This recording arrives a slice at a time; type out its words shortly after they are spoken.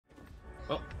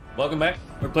Welcome back.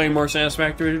 We're playing more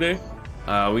Satisfactory today.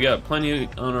 We got plenty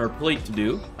on our plate to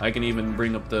do. I can even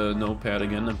bring up the notepad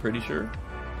again, I'm pretty sure.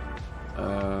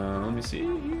 Let me see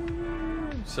here.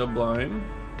 Sublime.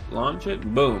 Launch it.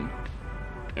 Boom.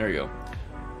 There you go.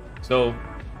 So,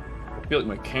 I feel like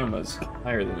my camera's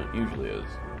higher than it usually is.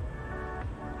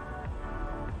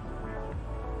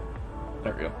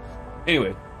 There we go.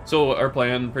 Anyway, so our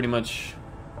plan pretty much...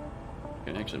 I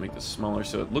can actually make this smaller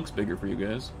so it looks bigger for you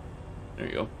guys. There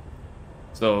you go.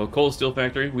 So, coal steel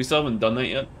factory. We still haven't done that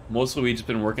yet. Mostly we've just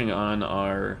been working on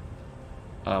our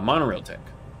monorail tech,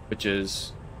 which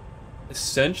is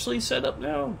essentially set up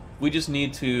now. We just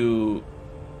need to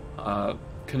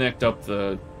connect up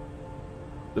the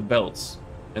belts,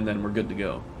 and then we're good to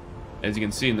go. As you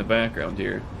can see in the background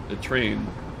here, the train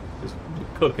is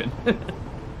cooking.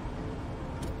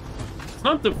 It's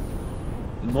not the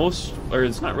most, or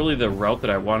it's not really the route that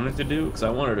I wanted to do, because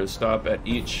I wanted to stop at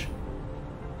each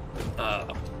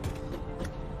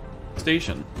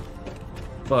station,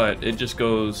 but it just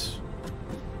goes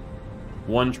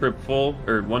one trip full,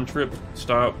 or one trip,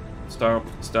 stop, stop,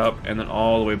 stop, and then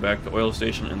all the way back to oil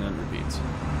station, and then repeats.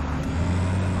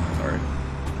 Sorry,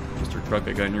 Mr. Truck,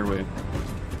 I got in your way.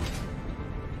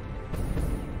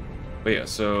 But yeah,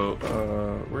 so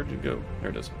where'd you go? There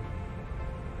it is.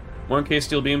 1K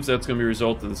steel beams, that's going to be a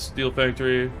result of the steel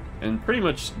factory, and pretty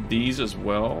much these as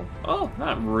well. Oh,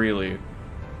 not really,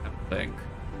 I think.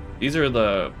 These are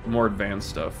the more advanced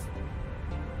stuff.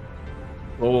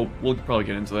 Well, we'll probably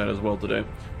get into that as well today.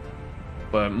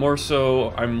 But more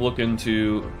so, I'm looking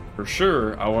to, for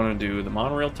sure, I want to do the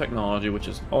monorail technology, which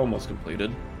is almost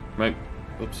completed.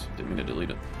 Oops, didn't mean to delete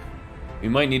it. We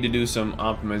might need to do some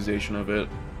optimization of it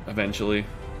eventually.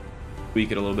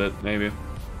 Tweak it a little bit, maybe.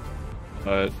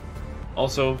 But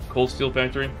also, coal steel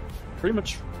factory, pretty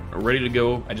much ready to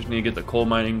go. I just need to get the coal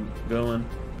mining going,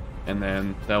 and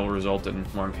then that will result in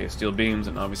 1K steel beams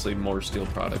and obviously more steel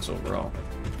products overall.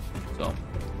 So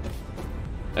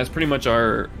that's pretty much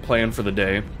our plan for the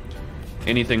day.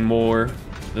 Anything more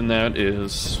than that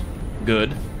is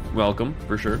good, welcome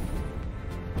for sure.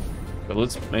 But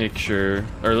let's make sure,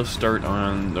 or let's start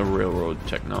on the railroad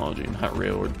technology, not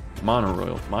railroad,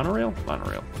 monorail. Monorail.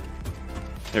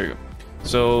 There you go.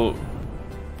 So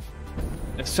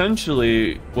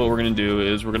essentially what we're going to do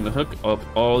is we're going to hook up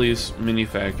all these mini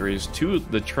factories to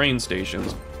the train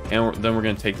stations, and then we're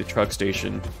going to take the truck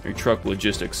station, or truck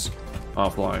logistics,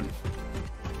 offline.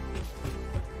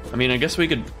 I mean, I guess we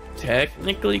could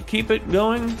technically keep it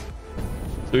going,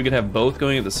 so we could have both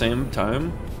going at the same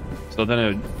time. So then it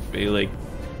would be like,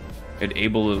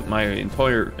 my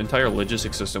entire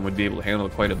logistics system would be able to handle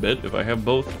quite a bit if I have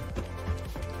both.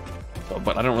 So,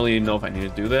 but I don't really know if I need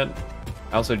to do that.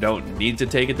 I also don't need to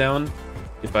take it down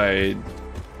if I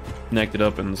connect it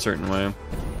up in a certain way.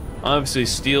 Obviously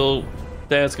steel,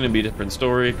 that's going to be a different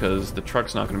story because the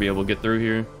truck's not going to be able to get through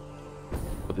here.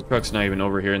 But the truck's not even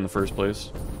over here in the first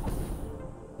place,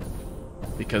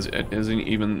 because it isn't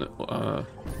even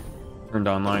turned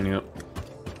online yet.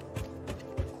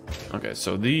 Okay,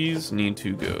 so these need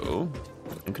to go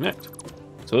and connect.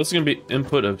 So this is going to be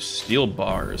input of steel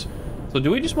bars. So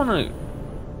do we just want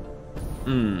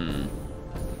to...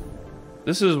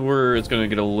 This is where it's going to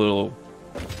get a little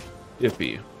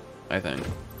iffy, I think.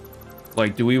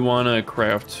 Like, do we want to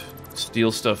craft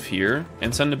steel stuff here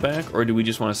and send it back, or do we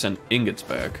just want to send ingots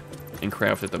back and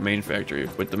craft at the main factory?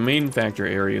 But the main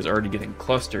factory area is already getting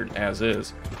clustered as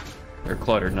is. Or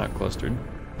cluttered, not clustered.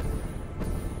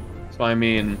 So, I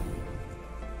mean...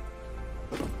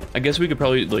 I guess we could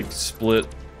probably, like, split,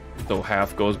 so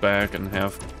half goes back and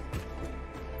half...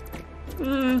 I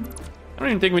don't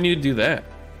even think we need to do that.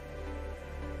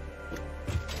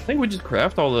 I think we just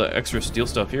craft all the extra steel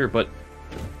stuff here, but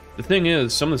the thing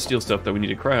is, some of the steel stuff that we need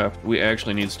to craft, we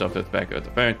actually need stuff that's back at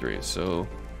the factory, so...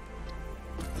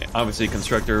 Obviously,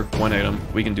 constructor, one item,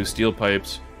 we can do steel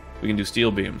pipes, we can do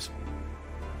steel beams.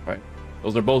 Right,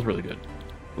 those are both really good.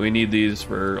 We need these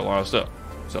for a lot of stuff,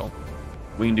 so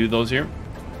we can do those here.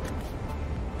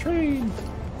 Train!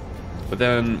 But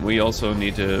then we also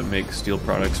need to make steel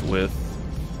products with...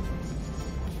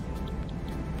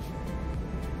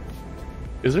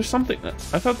 Is there something... I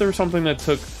thought there was something that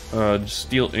took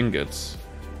steel ingots.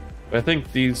 But I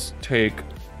think these take...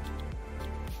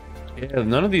 Yeah,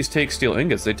 none of these take steel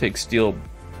ingots. They take steel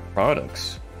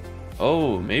products.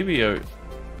 Oh, maybe a...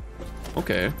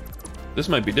 Okay. This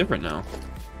might be different now.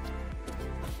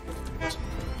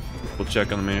 We'll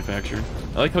check on the manufacturer.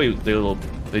 I like how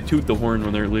they toot the horn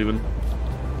when they're leaving.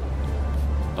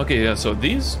 Okay, yeah, so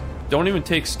these don't even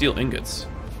take steel ingots.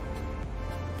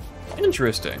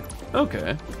 Interesting.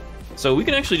 Okay. So we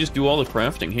can actually just do all the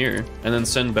crafting here, and then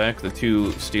send back the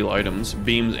 2 steel items,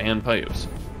 beams and pipes.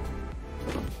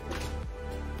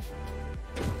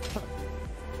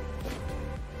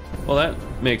 Well, that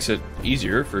makes it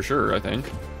easier for sure, I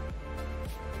think.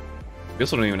 I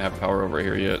guess I don't even have power over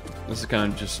here yet. This is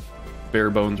kind of just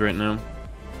bare bones right now.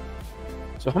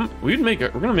 So we're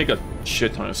gonna make a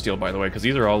shit ton of steel, by the way, because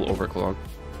these are all overclocked.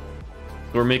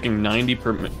 So we're making 90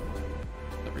 per minute.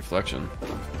 The reflection.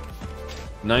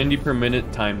 90 per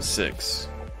minute times 6.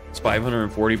 It's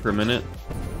 540 per minute.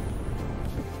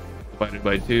 Divided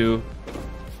by 2.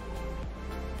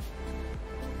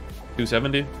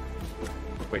 270?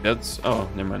 Wait, that's... Oh,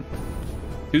 never mind.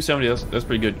 270, that's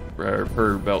pretty good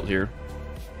per belt here.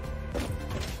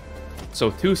 So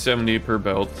 270 per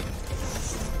belt.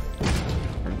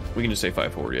 We can just say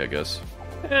 540, I guess.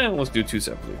 Let's do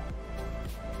 270.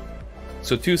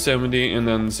 So 270, and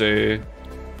then say...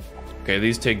 Okay,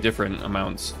 these take different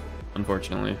amounts,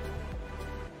 unfortunately.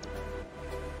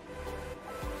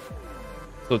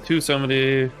 So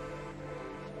 270...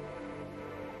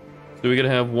 So we could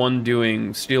have one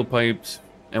doing steel pipes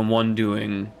and one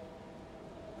doing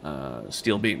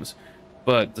steel beams.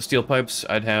 But the steel pipes,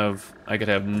 I could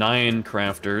have 9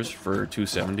 crafters for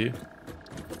 270. And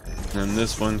then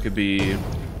this one could be...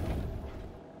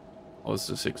 Oh, this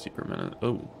is 60 per minute.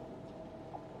 Oh.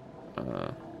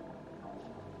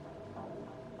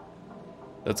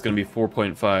 That's going to be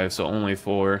 4.5, so only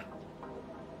 4.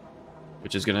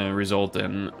 Which is going to result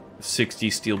in 60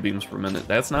 steel beams per minute.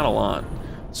 That's not a lot.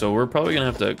 So we're probably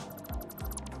going to have to...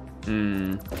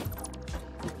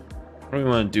 How do we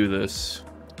want to do this?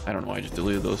 I don't know, I just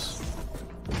deleted those.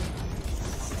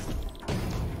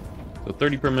 So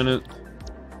 30 per minute,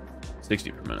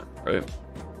 60 per minute, right?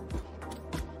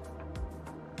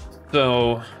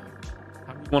 So,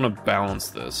 how do we want to balance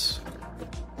this?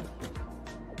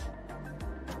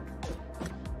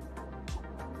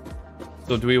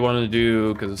 So do we want to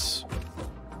do, because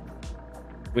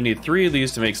we need 3 of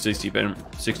these to make 60 per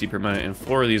minute, and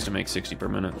 4 of these to make 60 per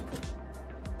minute.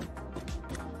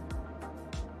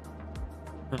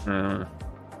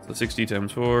 So 60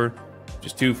 times 4, which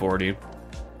is 240.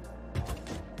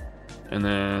 And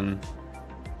then...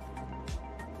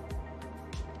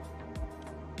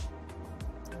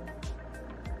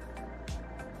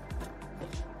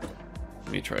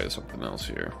 Let me try something else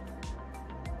here.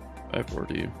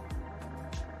 540.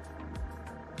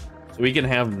 So we can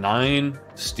have 9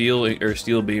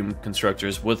 steel beam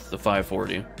constructors with the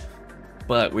 540.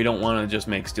 But we don't want to just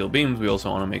make steel beams, we also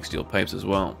want to make steel pipes as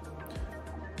well.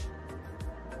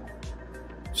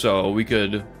 So we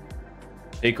could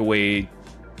take away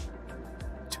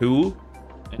 2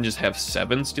 and just have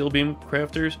 7 steel beam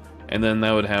crafters, and then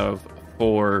that would have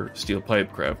 4 steel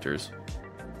pipe crafters.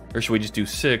 Or should we just do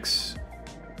 6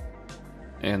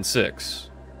 and 6?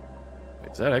 Wait,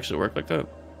 does that actually work like that?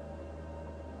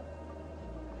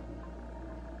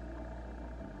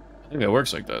 I think that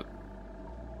works like that,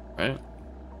 right?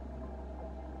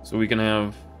 So we can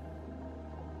have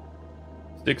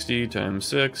 60 times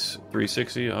 6,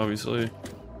 360, obviously.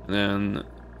 And then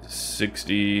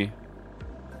 60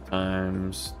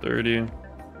 times 30.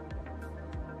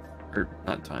 Or,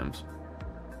 not times.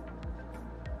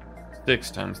 6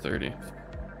 times 30.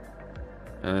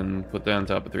 And put that on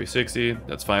top of 360.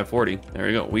 That's 540. There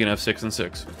we go. We can have 6 and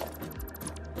 6.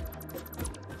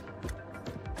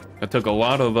 That took a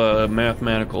lot of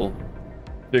mathematical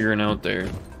figuring out there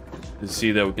to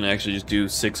see that we can actually just do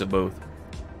 6 of both.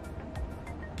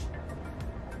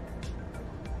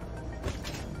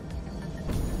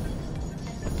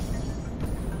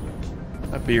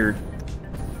 That beard.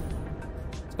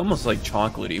 It's almost like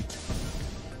chocolatey.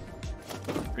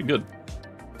 Pretty good.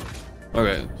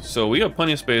 Okay, so we got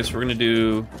plenty of space. We're gonna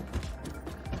do...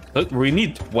 We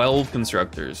need 12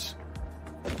 constructors.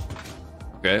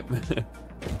 Okay.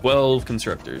 12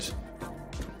 constructors.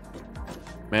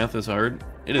 Math is hard.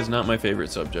 It is not my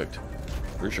favorite subject,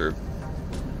 for sure.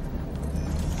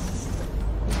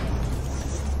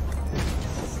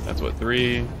 That's what,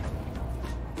 3,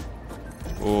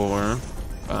 4,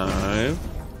 5,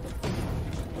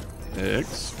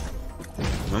 6,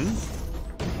 7,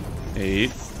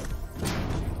 8,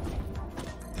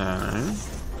 9,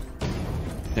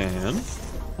 10,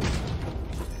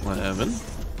 11,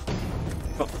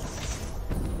 12.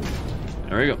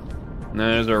 There we go. And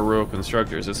there's our row of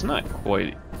constructors. It's not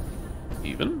quite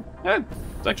even.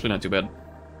 It's actually not too bad.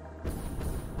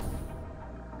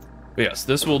 But yes,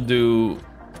 this will do...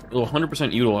 It'll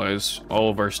 100% utilize all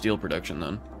of our steel production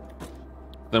then.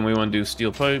 Then we want to do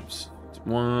steel pipes.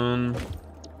 1,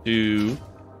 2,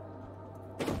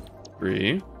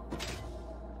 3,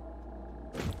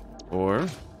 4,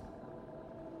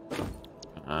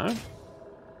 5,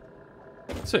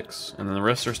 6, and then the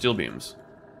rest are steel beams.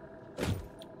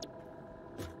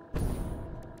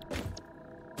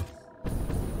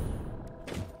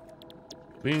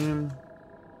 Beam.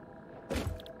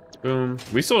 Boom.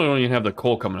 We still don't even have the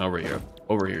coal coming over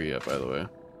here yet, by the way.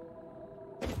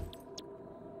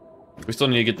 We still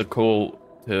need to get the coal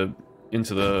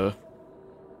into the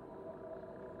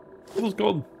what was it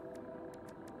called?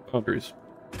 Foundries.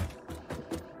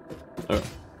 Okay.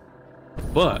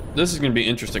 But this is going to be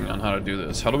interesting on how to do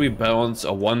this. How do we balance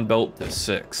a 1 belt to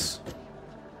 6?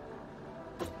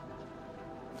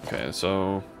 Okay,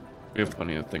 so we have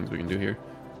plenty of things we can do here.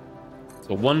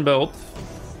 So 1 belt,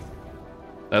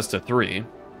 that's to 3.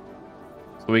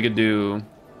 So we could do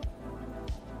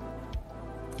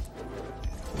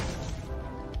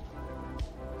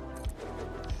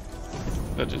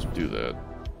that. Just do that.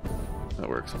 That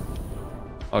works.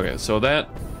 Okay, so that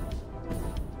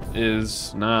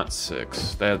is not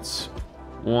 6. That's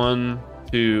 1,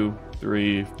 2,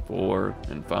 3, 4,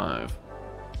 and 5.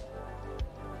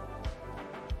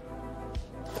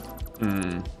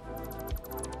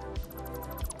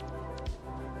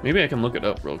 Maybe I can look it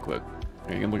up real quick.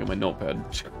 I can look at my notepad.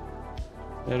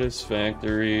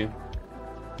 Satisfactory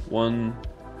 1,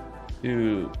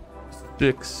 2,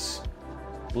 6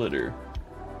 splitter.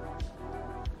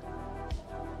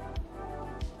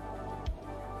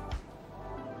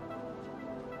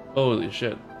 Holy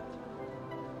shit.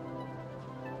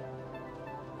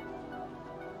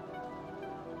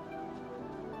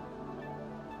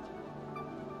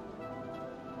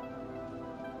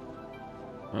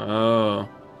 Oh.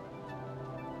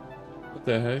 What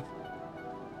the heck?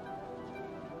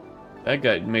 That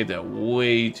guy made that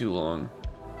way too long.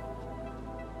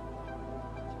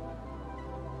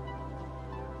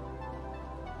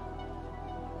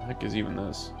 What the heck is even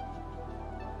this?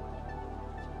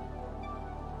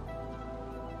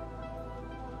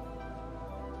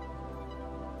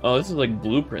 Oh, this is like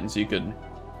blueprints you could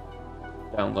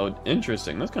download.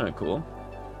 Interesting. That's kind of cool.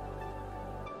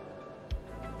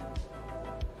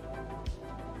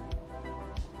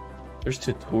 There's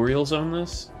tutorials on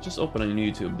this? Just open on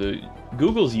YouTube.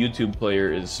 Google's YouTube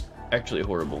player is actually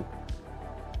horrible.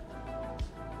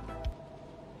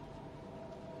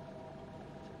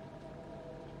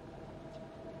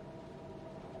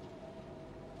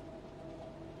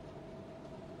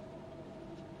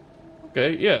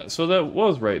 Okay, yeah, so that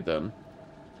was right then.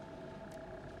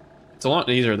 It's a lot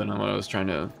easier than what I was trying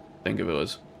to think of it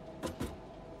was.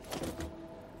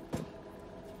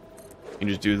 You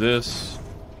just do this,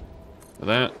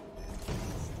 that,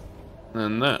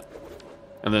 and that.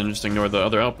 And then just ignore the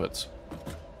other outputs.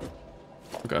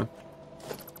 Okay.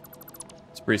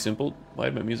 It's pretty simple. Why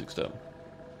did my music stop?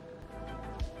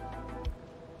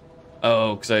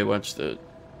 Oh, because I watched the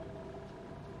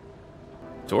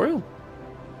tutorial?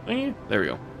 There we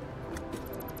go.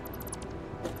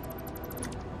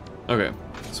 Okay,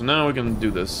 so now we can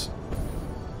do this.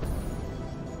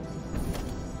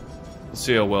 Let's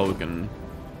see how well we can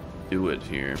do it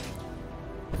here.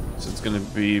 So it's gonna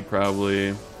be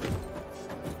probably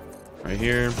right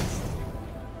here.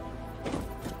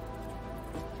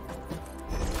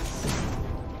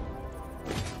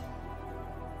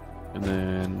 And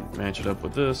then match it up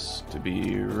with this to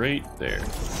be right there.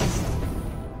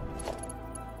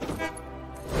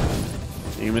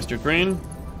 You, Mr. Crane.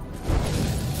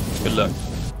 Good luck.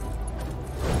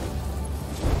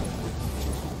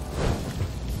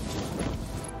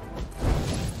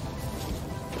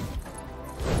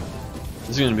 This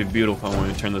is going to be beautiful when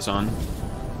we turn this on.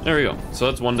 There we go. So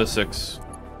that's 1 to 6.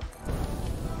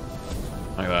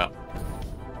 Like that.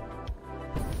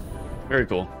 Very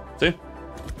cool. See?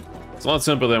 It's a lot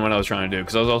simpler than what I was trying to do,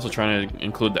 because I was also trying to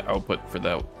include the output for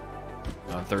that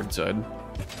third side,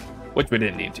 which we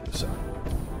didn't need to, so.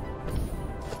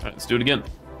 Alright, let's do it again.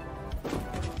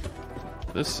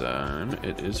 This time,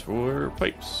 it is for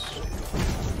pipes.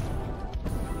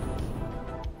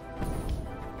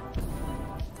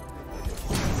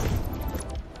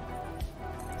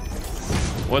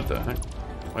 What the heck?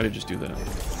 Why did I just do that?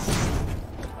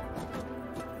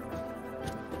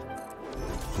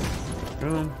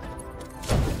 Go.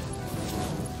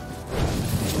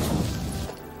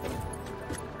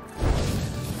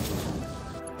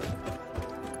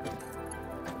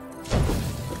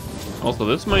 Also,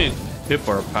 this might tip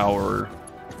our power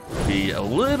be a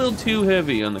little too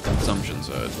heavy on the consumption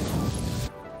side.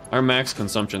 Our max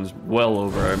consumption's well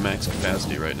over our max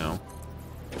capacity right now.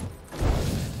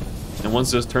 And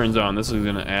once this turns on, this is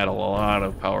going to add a lot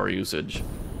of power usage.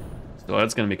 So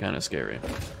that's going to be kind of scary.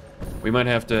 We might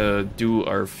have to do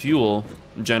our fuel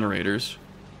generators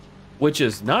which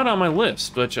is not on my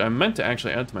list, which I meant to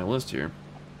actually add to my list here.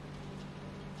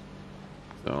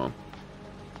 So,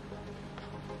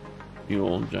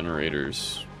 fuel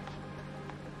generators.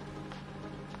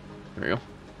 There we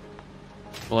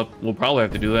go. We'll probably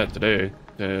have to do that today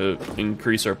to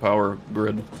increase our power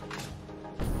grid.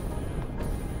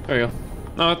 There you go.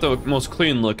 Not the most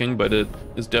clean looking, but it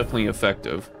is definitely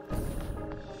effective.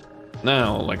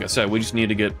 Now, like I said, we just need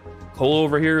to get coal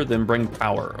over here, then bring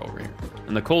power over here.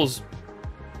 And the coal's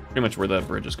pretty much where that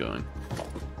bridge is going.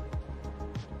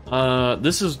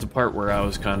 This is the part where I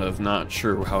was kind of not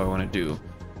sure how I want to do.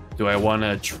 Do I want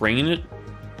to train it,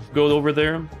 go over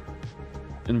there,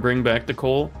 and bring back the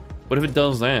coal? But if it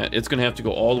does that, it's gonna have to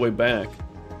go all the way back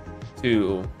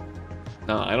to...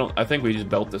 No, I think we just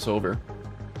belt this over.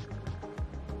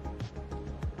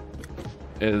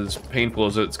 As painful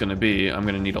as it's gonna be, I'm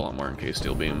gonna need a lot more encased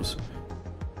steel beams.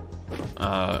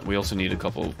 We also need a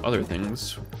couple other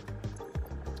things.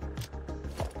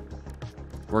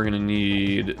 We're gonna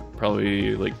need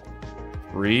probably like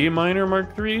 3 miner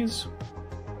Mark IIIs.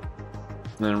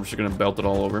 And then we're just gonna belt it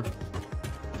all over.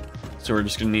 So we're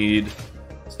just gonna need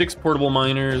 6 portable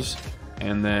miners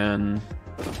and then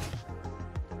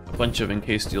a bunch of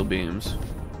encased steel beams.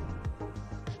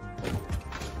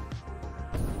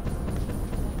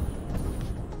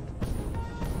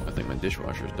 I think my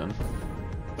dishwasher's done.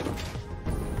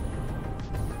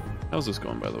 How's this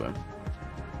going, by the way?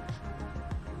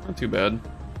 Not too bad.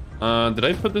 Did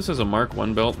I put this as a Mark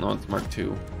 1 belt? No, it's Mark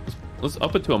 2. Let's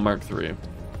up it to a Mark 3.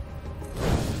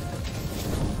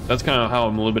 That's kind of how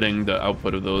I'm limiting the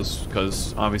output of those,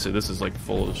 because obviously this is like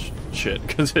full of shit,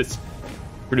 because it's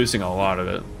producing a lot of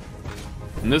it.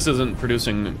 And this isn't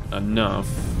producing enough,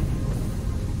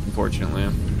 unfortunately.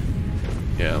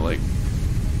 Yeah, like...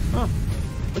 Oh,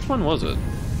 which one was it?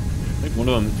 I think one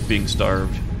of them being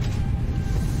starved.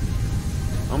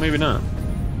 Oh, maybe not.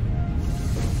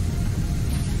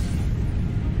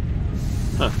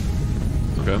 Huh.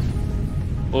 Okay.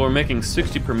 Well, we're making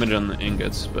 60 per minute on the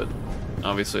ingots, but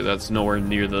obviously that's nowhere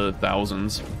near the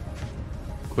thousands.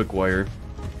 Quick wire.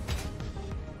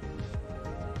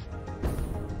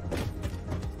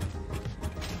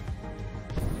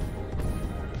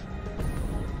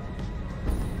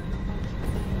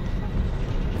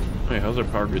 Hey, how's our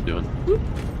power grid doing? Whoop.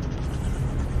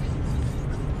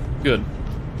 Good.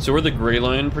 So we're the gray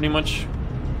line, pretty much.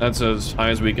 That's as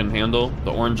high as we can handle.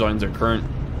 The orange line's our current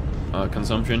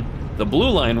consumption. The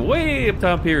blue line, way up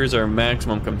top here, is our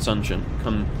maximum consumption.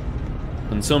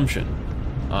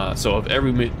 So if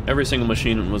every single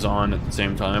machine was on at the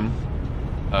same time,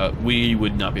 we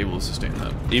would not be able to sustain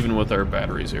that, even with our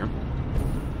batteries here.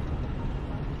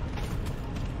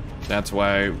 That's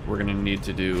why we're going to need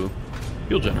to do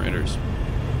fuel generators.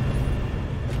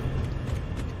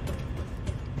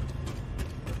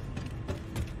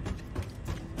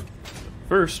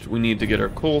 First, we need to get our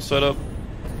coal set up.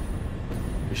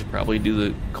 We should probably do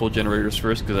the coal generators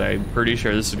first, because I'm pretty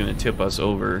sure this is going to tip us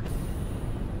over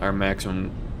our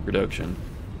maximum production.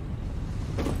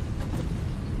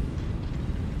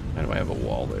 How do I have a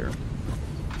wall there?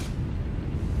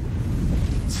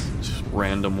 It's just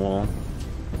random wall.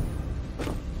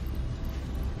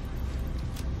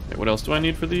 Okay, what else do I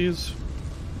need for these?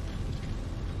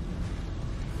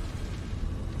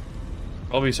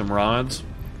 Probably some rods.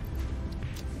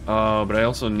 But I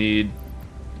also need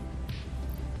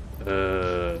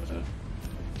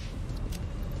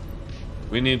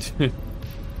we need to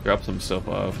drop some stuff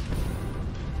off.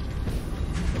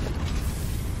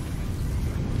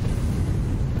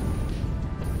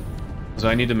 So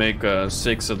I need to make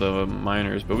 6 of the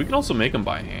miners, but we can also make them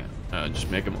by hand. Just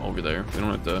make them over there. We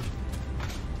don't have to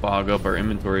bog up our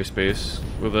inventory space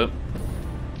with it.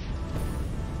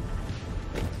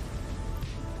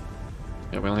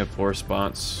 Yeah, we only have 4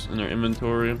 spots in our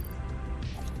inventory.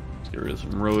 Let's get rid of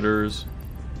some rotors.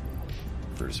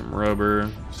 For some rubber,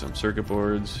 some circuit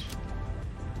boards.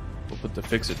 We'll put the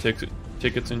fix-it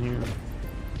tickets in here.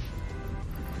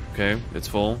 Okay, it's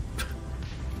full.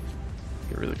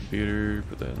 Get rid of the computer,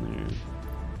 put that in there.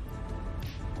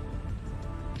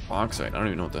 Bauxite, I don't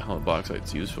even know what the hell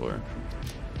bauxite's used for.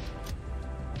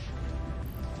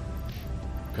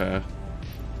 Okay.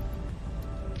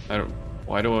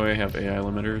 Why do I have AI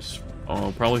limiters?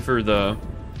 Oh, probably for the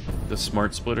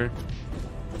smart splitter.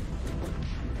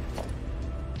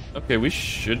 Okay, we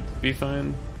should be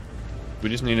fine. We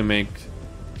just need to make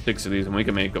 6 of these, and we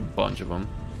can make a bunch of them.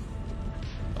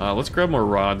 Let's grab more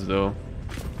rods, though.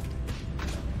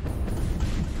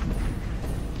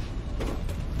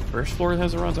 First floor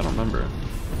has the rods? I don't remember.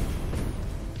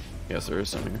 Yes, there is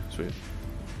some here. Sweet.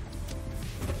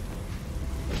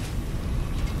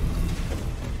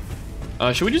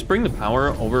 Should we just bring the power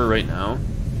over right now?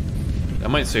 That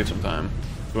might save some time.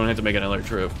 We don't have to make another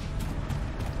trip.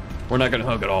 We're not gonna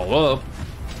hook it all up,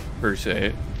 per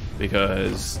se,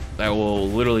 because that will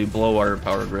literally blow our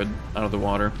power grid out of the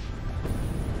water.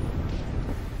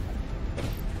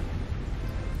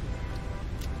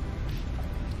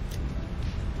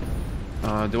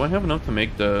 Do I have enough to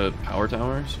make the power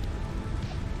towers?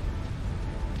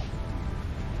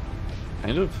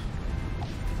 Kind of.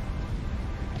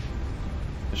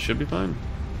 It should be fine.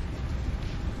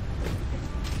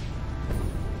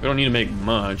 We don't need to make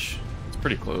much. It's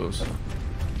pretty close.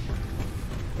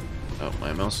 Oh,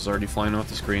 my mouse is already flying off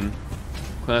the screen.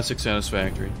 Classic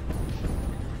Satisfactory.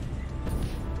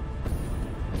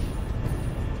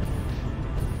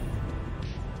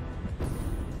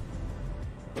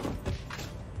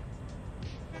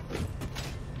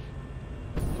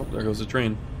 Oh, there goes the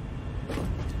train.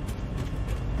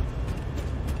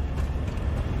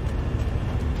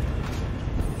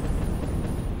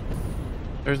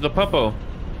 There's the puppo.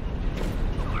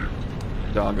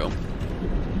 Doggo.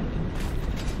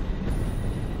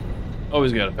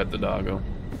 Always gotta pet the doggo.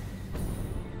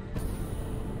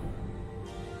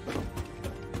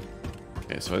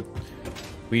 Okay, so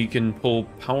we can pull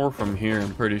power from here,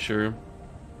 I'm pretty sure.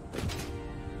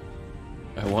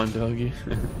 I want doggy.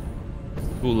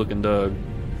 Cool looking dog.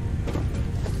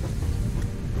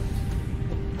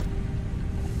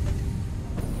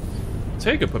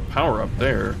 So you could put power up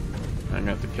there. I'm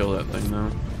gonna have to kill that thing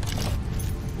now.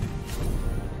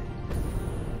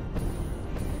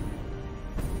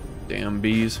 Damn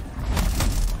bees.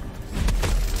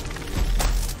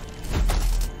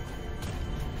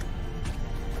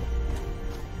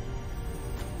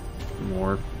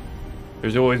 More.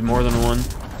 There's always more than one.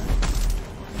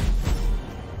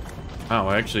 Wow,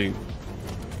 I actually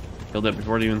killed that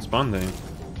before it even spawned thing.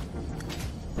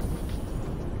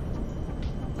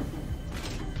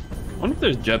 I wonder if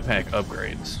there's jetpack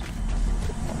upgrades.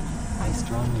 I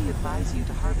strongly advise you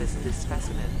to harvest this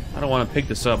specimen. I don't want to pick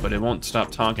this up, but it won't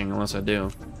stop talking unless I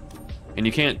do. And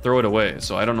you can't throw it away,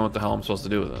 so I don't know what the hell I'm supposed to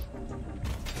do with it.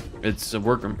 It's a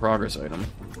work in progress item,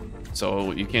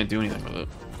 so you can't do anything with it.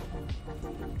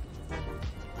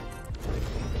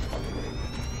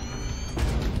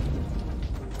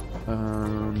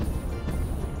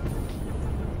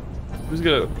 Who's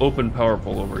got an open power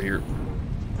pole over here?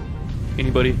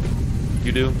 Anybody?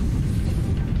 You do?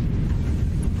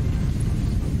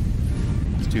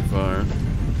 It's too far.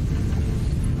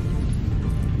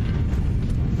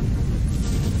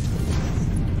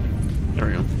 There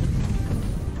we go.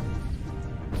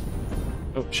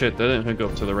 Oh shit, that didn't hook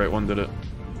up to the right one, did it?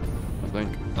 I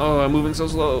think. Oh, I'm moving so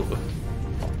slow.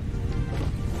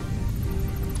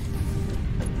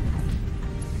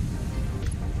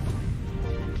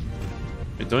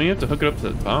 Wait, don't you have to hook it up to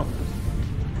the top?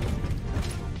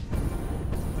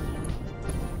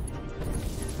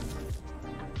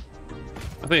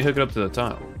 I think you hook it up to the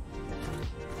top.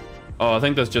 Oh, I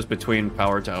think that's just between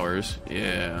power towers.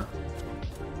 Yeah.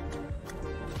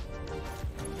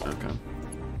 Okay.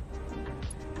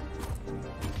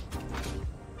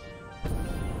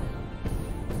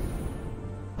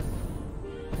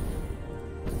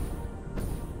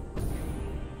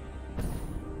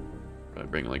 Probably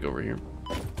bring it like over here.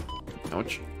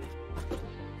 Ouch.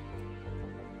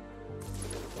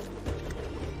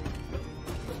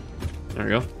 There we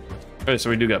go. Okay, so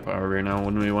we do got power right now.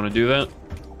 When do we want to do that?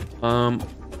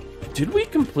 Did we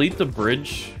complete the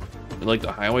bridge? Like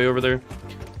the highway over there?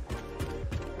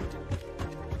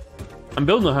 I'm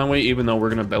building the highway even though we're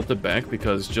gonna belt it back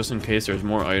because just in case there's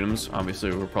more items,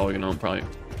 obviously we're probably gonna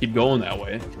keep going that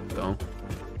way. So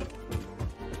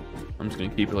I'm just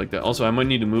gonna keep it like that. Also, I might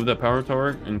need to move that power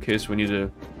tower in case we need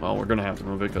to. Well, we're gonna have to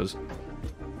move it because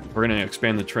we're gonna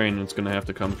expand the train and it's gonna have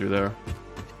to come through there.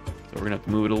 So we're gonna have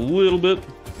to move it a little bit.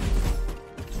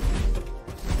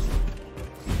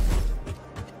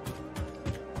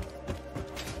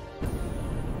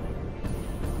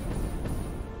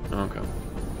 Okay.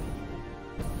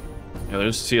 Yeah,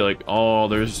 there's see like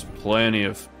there's plenty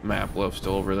of map left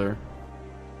still over there.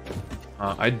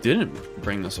 I didn't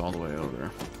bring this all the way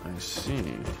over. I see.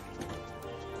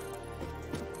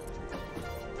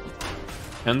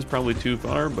 10's probably too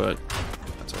far, but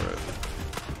that's alright.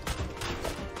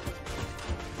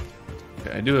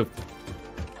 Okay, I do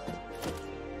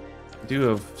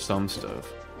have some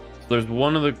stuff. So there's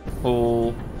one of the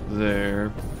coal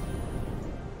there.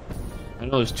 I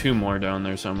know there's two more down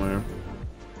there somewhere.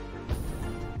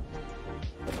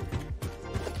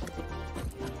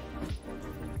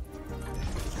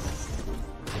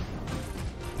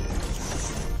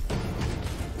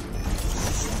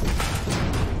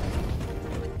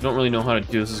 Don't really know how to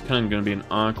do this. This is kind of going to be an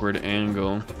awkward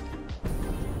angle.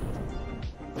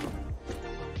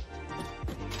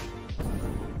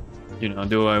 You know,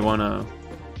 do I want to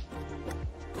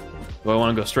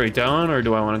go straight down, or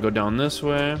do I want to go down this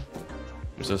way?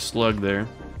 There's a slug there.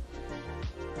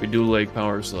 We do like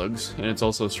power slugs, and it's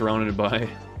also surrounded by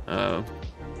the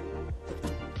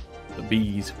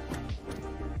bees.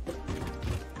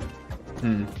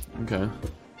 Okay.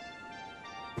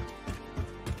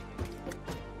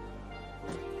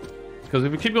 Because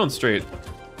if we keep going straight,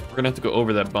 we're gonna have to go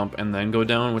over that bump and then go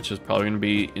down, which is probably gonna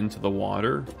be into the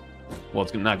water. Well,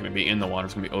 it's not gonna be in the water,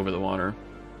 it's gonna be over the water.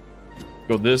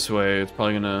 Go this way, it's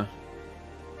probably gonna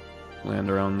land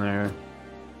around there.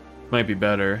 Might be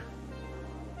better.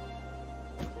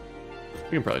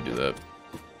 We can probably do that.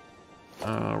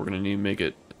 We're gonna need to make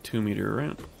it a 2-meter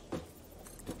ramp.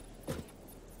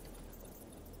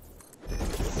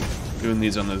 Doing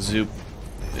these on the Zoop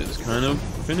is kind of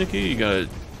finicky. You gotta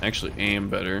actually aim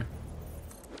better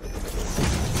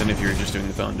than if you're just doing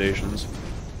the foundations.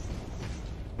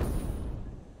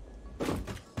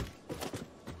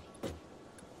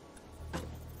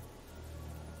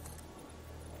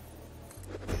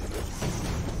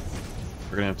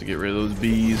 We're gonna have to get rid of those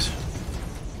bees.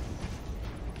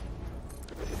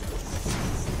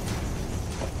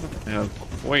 I have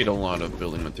quite a lot of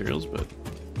building materials, but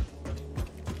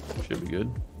should be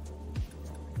good.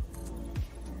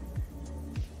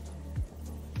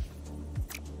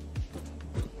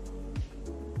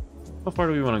 How far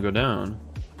do we want to go down?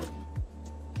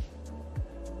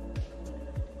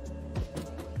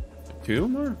 2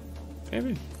 more?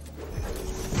 Maybe.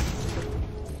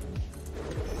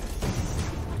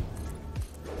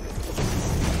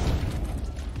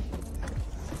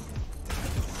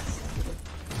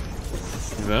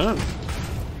 That?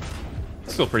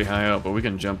 It's still pretty high up, but we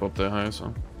can jump up that high,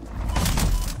 so.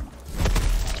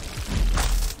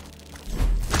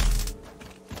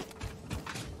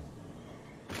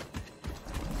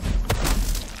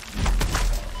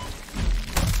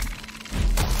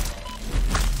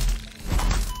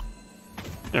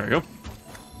 There we go.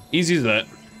 Easy as that.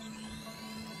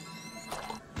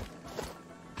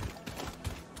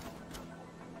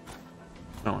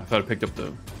 Oh, I thought I picked up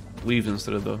the leaves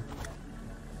instead of the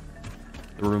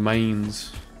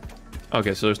remains.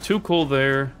 Okay, so there's 2 coal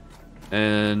there,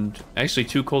 and actually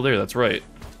 2 coal there, that's right.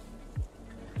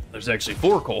 There's actually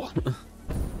 4 coal.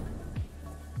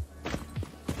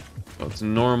 So it's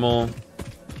normal,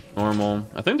 normal.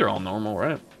 I think they're all normal,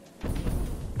 right?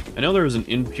 I know there was an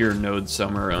impure node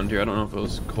somewhere around here. I don't know if it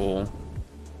was coal.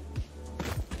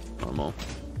 Normal.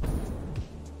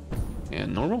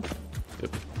 And normal?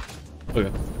 Yep.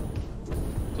 Okay.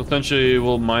 So essentially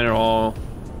we'll mine it all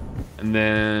and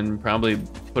then probably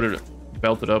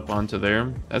belt it up onto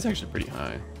there. That's actually pretty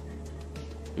high.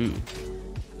 Ooh.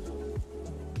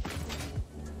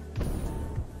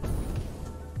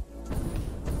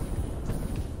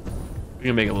 We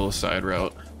can make a little side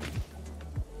route.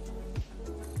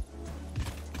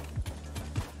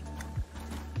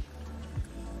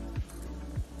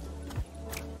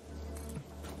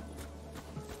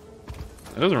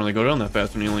 It doesn't really go down that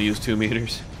fast when you only use 2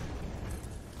 meters.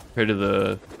 Compared to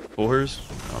the 4s,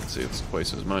 obviously it's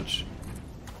twice as much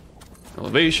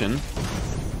elevation.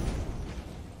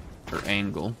 Or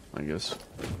angle, I guess.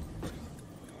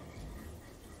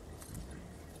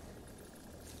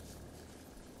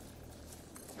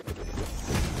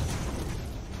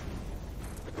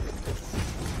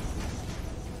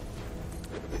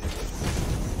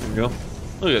 There we go.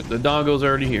 Look at the doggo's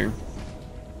already here.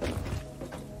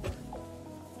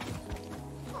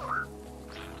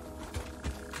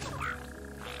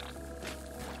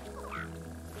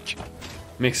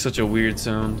 Makes such a weird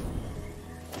sound.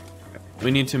 We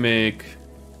need to make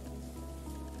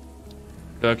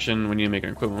production. We need to make an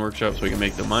equipment workshop so we can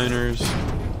make the miners.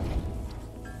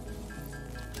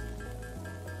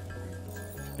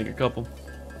 Make a couple.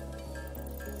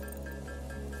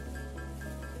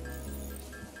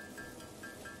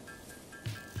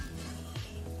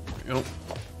 There we go.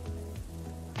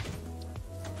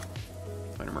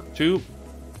 Miner mark 2.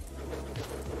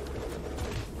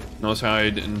 Notice how I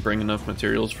didn't bring enough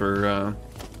materials for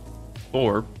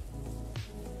 4.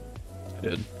 I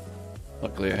did.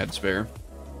 Luckily I had spare.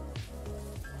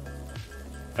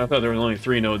 I thought there was only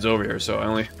 3 nodes over here, so I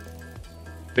only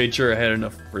made sure I had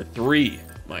enough for 3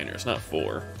 miners, not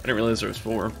 4. I didn't realize there was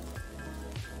 4.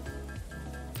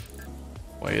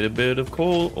 Quite a bit of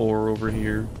coal ore over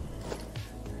here.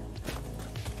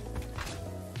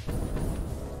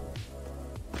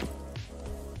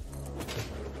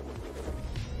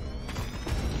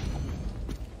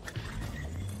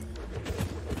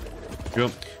 Go.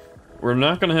 we're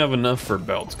not gonna have enough for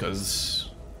belts, because,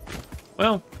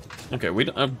 well, okay, we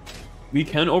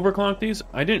can overclock these.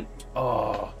 I don't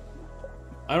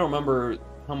remember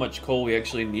how much coal we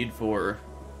actually need for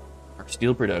our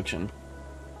steel production.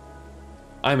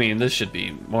 I mean, this should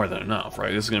be more than enough,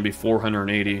 right? This is gonna be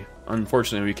 480.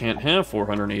 Unfortunately, we can't have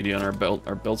 480 on our belt.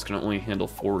 Our belts can only handle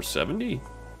 470.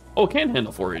 Oh, it can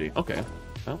handle 480. Okay,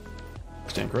 well,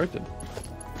 stand corrected.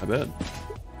 I bet.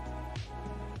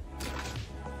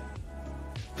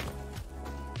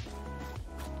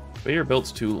 But your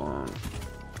belt's too long.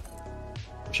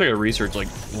 I should research like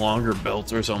longer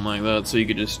belts or something like that, so you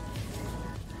could just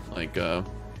like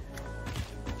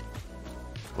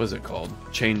what is it called?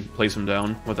 Place them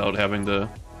down without having to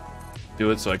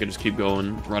do it, so I could just keep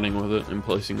going, running with it, and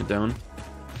placing it down.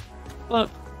 But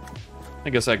I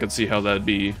guess I could see how that'd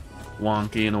be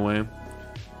wonky in a way.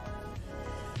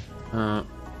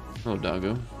 Oh,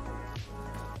 doggo.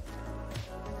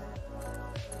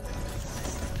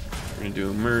 We're gonna do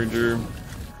a merger.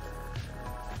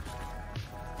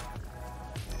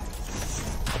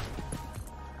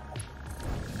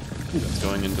 That's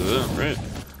going into that, right?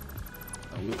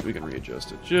 Oh, we can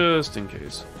readjust it just in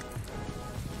case.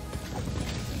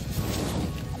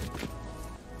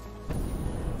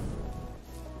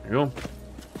 There you go.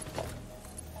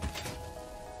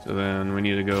 So then we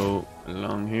need to go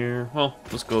along here. Well,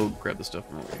 let's go grab the stuff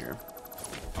from over here.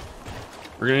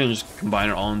 We're gonna just combine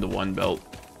it all into one belt.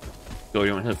 So you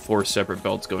don't have 4 separate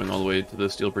belts going all the way to the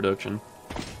steel production.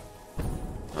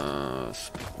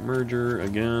 Merger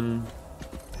again.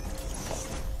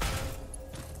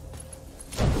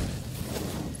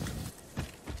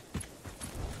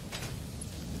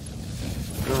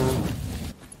 Go.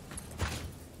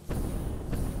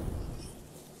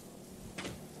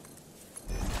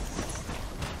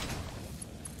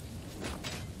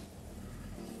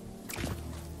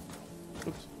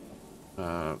 Oops.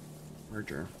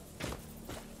 Merger.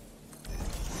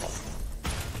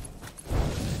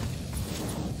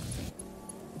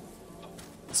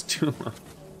 It's too long.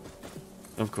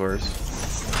 Of course.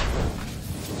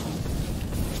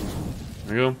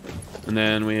 There we go. And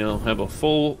then we'll have a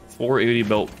full 480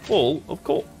 belt full of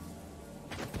coal.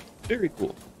 Very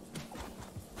cool.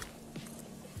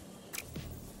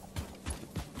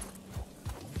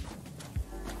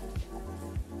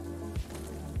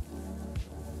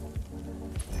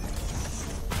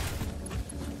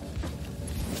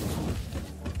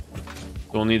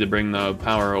 So we'll need to bring the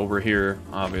power over here,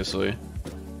 obviously.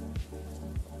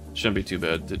 Shouldn't be too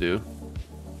bad to do.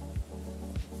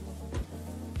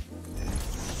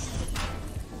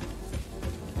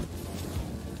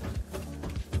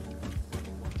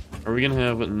 Are we gonna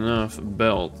have enough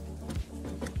belt?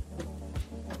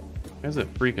 Why is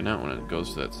it freaking out when it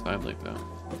goes to that side like that?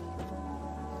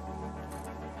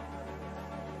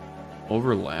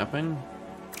 Overlapping?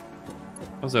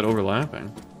 How's that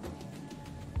overlapping?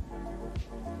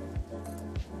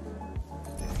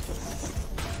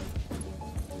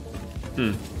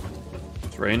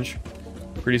 Strange.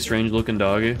 Pretty strange looking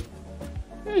doggy.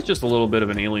 It's just a little bit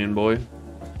of an alien boy.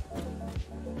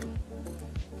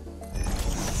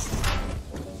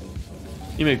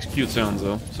 He makes cute sounds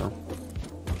though, so.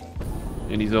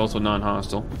 And he's also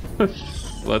non-hostile. Well,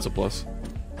 that's a plus.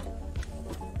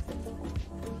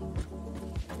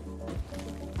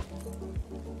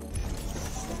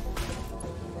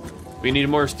 We need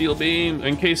more steel beam,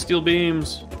 encased steel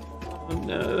beams.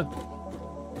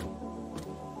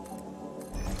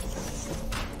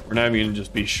 We're not even gonna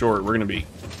just be short, we're gonna be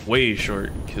way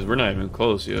short, because we're not even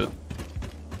close yet.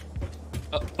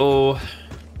 Uh-oh.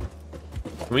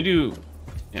 Can we do...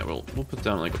 Yeah, we'll put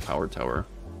down like a power tower.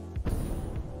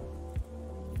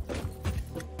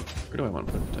 Where do I want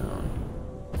to put it down?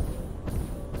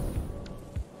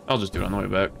 I'll just do it on the way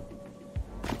back.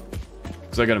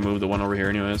 Because I gotta move the one over here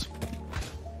anyways.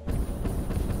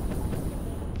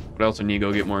 But I also need to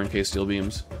go get more encased steel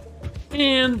beams.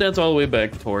 And that's all the way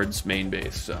back towards main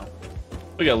base, so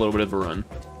we got a little bit of a run.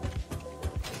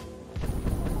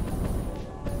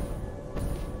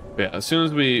 But yeah, as soon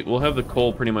as we'll have the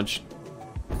coal pretty much.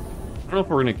 I don't know if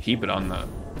we're gonna keep it on the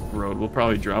road. We'll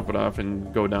probably drop it off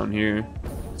and go down here.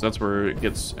 So that's where it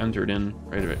gets entered in,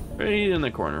 right in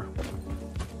the corner.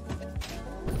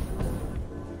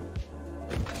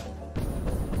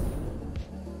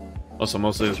 Also,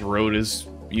 most of this road is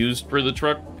used for the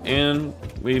truck, and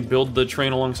we build the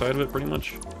train alongside of it pretty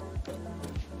much.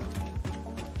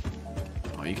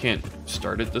 Oh, you can't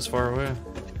start it this far away.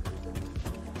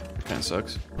 That kind of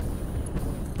sucks.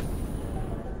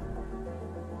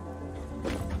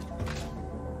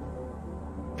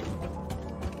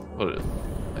 Put it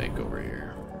like over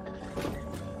here.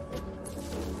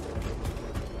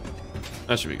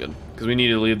 That should be good, because we need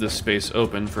to leave this space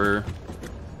open for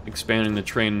expanding the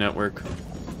train network.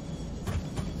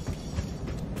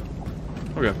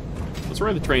 Okay, let's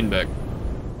ride the train back.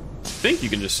 I think you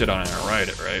can just sit on it and ride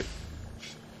it, right?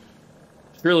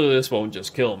 Surely this won't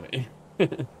just kill me.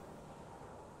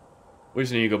 We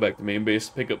just need to go back to main base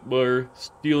to pick up more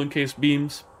steel encased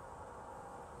beams.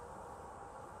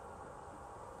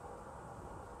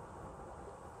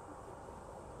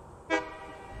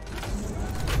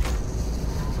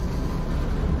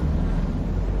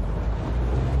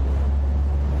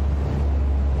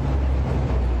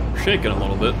 Shaking a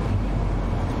little bit.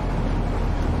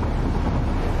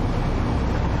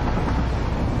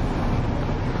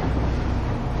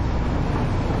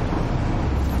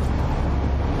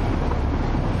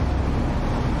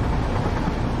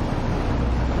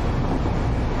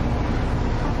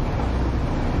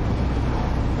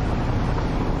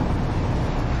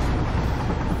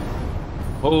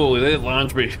 Holy, they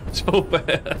launched me so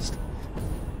fast.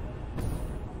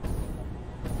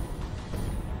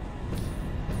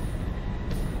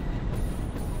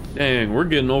 Dang, we're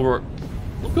getting over.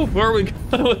 Look how far we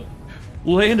got.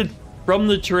 Landed from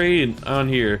the train on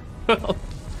here.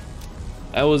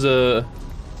 that was a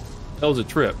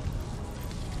trip.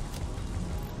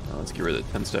 Let's get rid of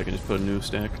the 10 stack and just put a new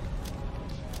stack.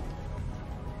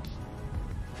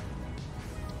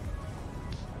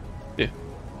 Yeah.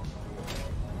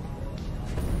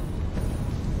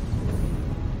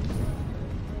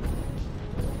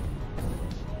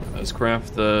 Let's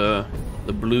craft the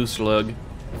blue slug.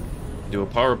 Do a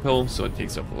power pill so it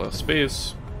takes up less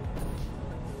space.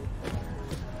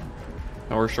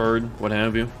 Power shard, what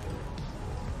have you.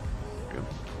 Okay.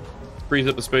 Frees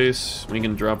up the space. We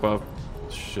can drop off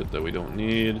shit that we don't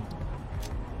need.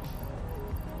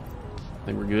 I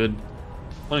think we're good.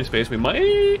 Plenty of space. We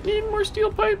might need more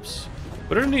steel pipes.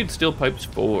 What do I need steel pipes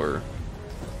for?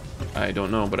 I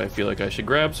don't know, but I feel like I should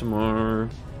grab some more.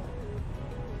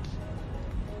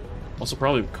 Also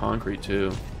probably concrete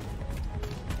too.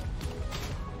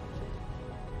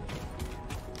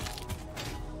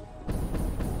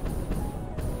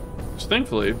 So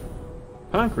thankfully,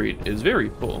 concrete is very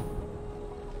full.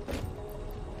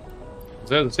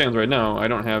 As it stands right now, I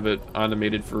don't have it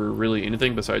automated for really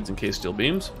anything besides encased steel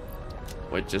beams,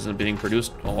 which isn't being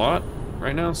produced a lot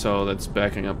right now, so that's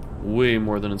backing up way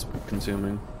more than it's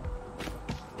consuming.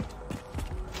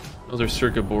 How's our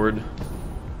circuit board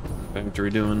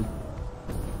factory doing?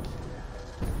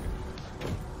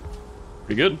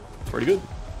 Pretty good. Pretty good.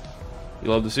 You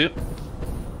love to see it.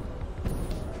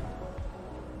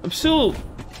 I'm still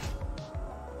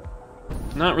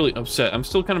not really upset. I'm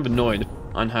still kind of annoyed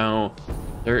on how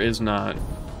there is not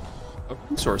a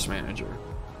resource manager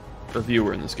or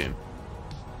viewer in this game.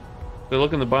 If I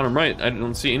look in the bottom right, I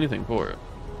don't see anything for it.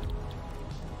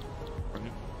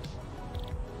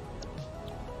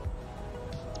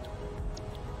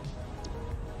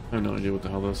 I have no idea what the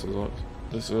hell this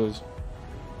is.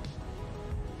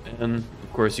 And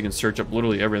of course you can search up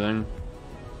literally everything.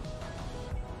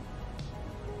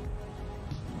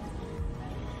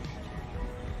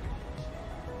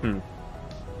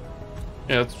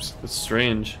 Yeah, it's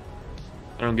strange.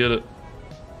 I don't get it.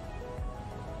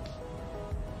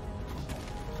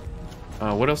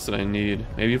 What else did I need?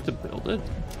 Maybe you have to build it?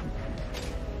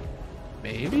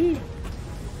 Maybe?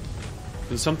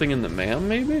 Is something in the map,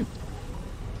 maybe?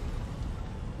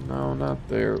 No, not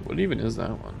there. What even is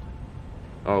that one?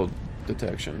 Oh,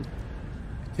 detection.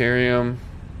 Deuterium.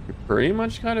 We pretty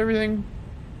much got everything.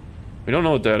 We don't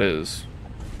know what that is.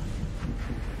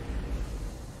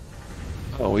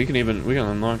 Oh, we can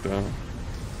unlock that.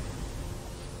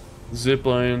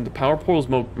 Zipline, the power poles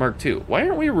Mark II. Why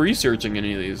aren't we researching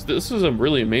any of these? This is a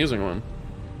really amazing one.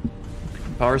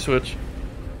 Power switch.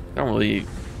 I don't really.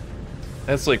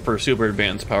 That's like for super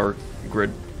advanced power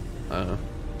grid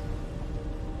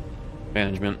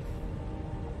management.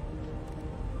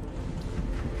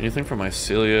 Anything from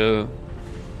Mycelia?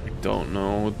 I don't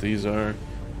know what these are.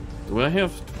 Do I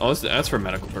have? Oh, that's for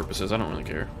medical purposes. I don't really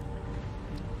care.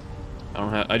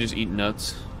 I just eat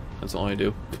nuts. That's all I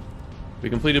do. We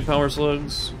completed power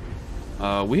slugs.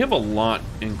 We have a lot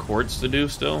in quartz to do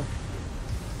still.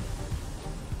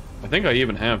 I think I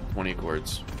even have 20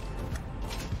 quartz.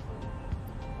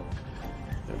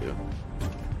 I do.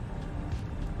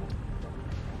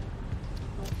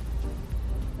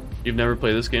 You've never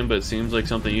played this game, but it seems like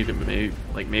something you could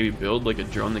maybe build, like a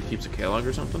drone that keeps a catalog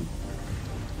or something.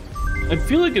 I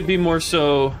feel like it'd be more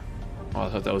so. Oh, I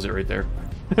thought that was it right there.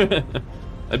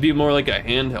 It'd be more like a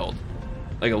handheld,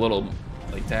 like a little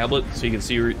tablet, so you can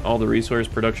see all the resource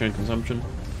production and consumption.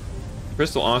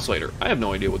 Crystal oscillator. I have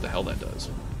no idea what the hell that does.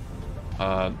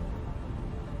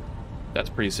 That's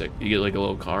pretty sick. You get like a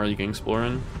little car you can explore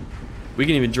in. We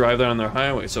can even drive that on their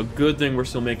highway, so good thing we're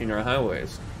still making our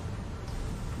highways.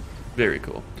 Very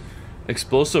cool.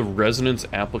 Explosive resonance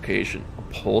application. A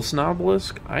pulse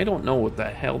obelisk? I don't know what the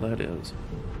hell that is.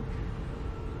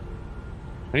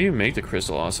 How do you make the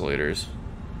crystal oscillators?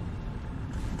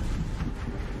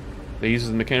 They use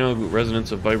the mechanical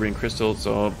resonance of vibrating crystals,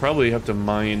 so I'll probably have to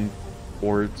mine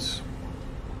quartz.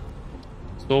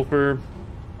 Sulfur.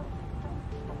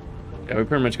 Yeah, we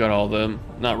pretty much got all of them.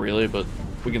 Not really, but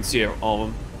we can see all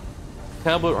of them.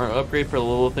 Tablet or upgrade for the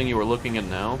little thing you were looking at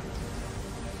now.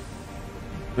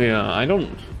 Yeah, I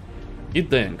don't... You'd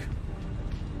think.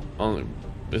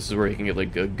 This is where you can get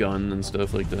like a gun and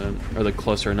stuff like that. Or the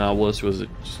cluster obelisk, was it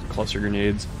just cluster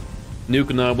grenades?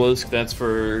 Nuke obelisk, that's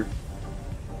for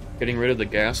getting rid of the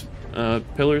gas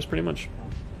pillars, pretty much.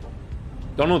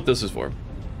 Don't know what this is for.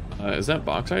 Is that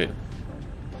bauxite?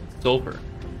 Sulfur.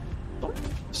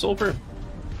 Sulfur?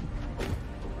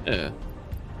 Yeah.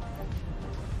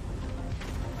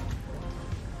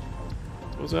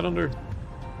 What was that under?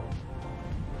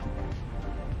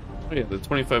 Oh yeah, the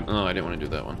 25... No, I didn't want to do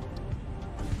that one.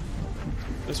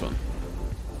 This one.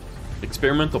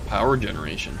 Experimental power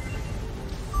generation.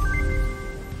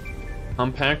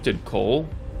 Compacted coal.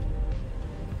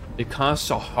 It costs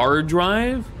a hard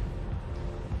drive?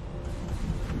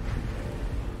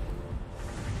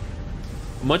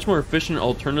 A much more efficient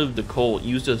alternative to coal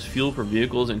used as fuel for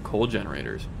vehicles and coal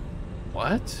generators.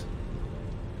 What?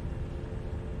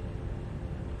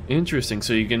 Interesting,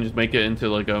 so you can just make it into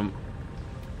like a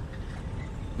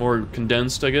more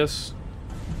condensed, I guess.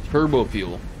 Turbo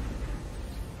fuel.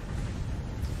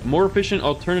 A more efficient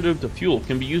alternative to fuel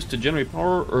can be used to generate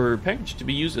power or packaged to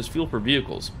be used as fuel for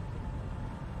vehicles.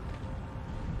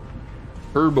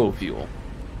 Turbo fuel.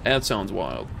 That sounds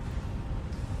wild.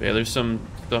 Yeah, there's some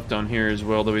stuff down here as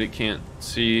well that we can't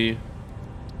see.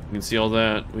 We can see all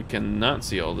that. We cannot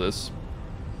see all this.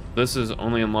 This is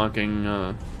only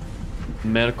unlocking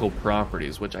medical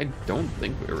properties, which I don't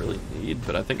think we really need,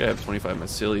 but I think I have 25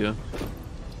 mycelia.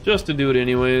 Just to do it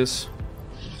anyways.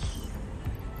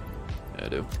 Yeah, I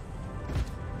do.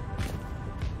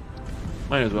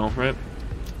 Might as well, right?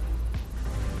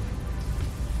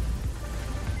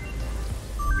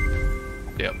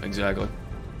 Yep, exactly.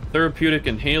 Therapeutic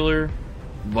inhaler,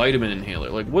 vitamin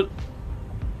inhaler. Like what?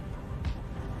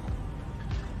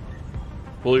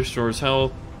 Fully restores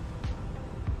health.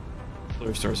 Fully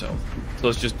restores health. So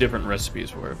it's just different recipes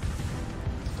for it.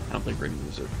 I don't think we're gonna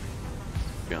use it,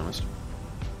 to be honest.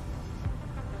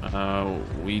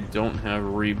 We don't have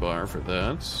rebar for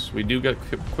that. We do got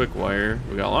quick wire.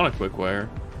 We got a lot of quick wire.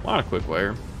 A lot of quick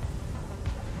wire.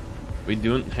 We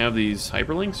don't have these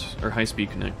hyperlinks or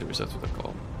high-speed connectors. That's what they're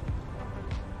called.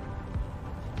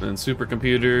 And then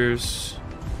supercomputers.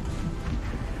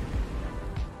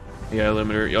 Yeah,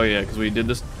 limiter. Oh yeah, because we did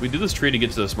this. We did this tree to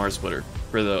get to the smart splitter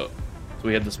for the. So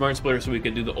we had the smart splitter, so we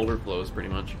could do the overflows pretty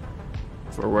much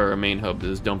for where our main hub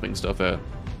is dumping stuff at.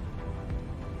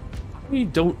 We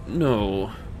don't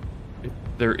know if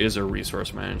there is a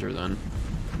resource manager then.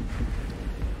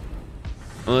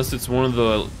 Unless it's one of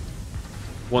the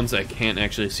ones I can't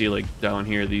actually see, like down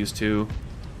here, these two.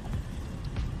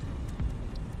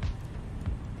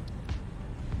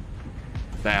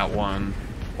 That one,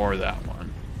 or that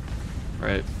one.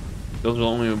 Right? Those are the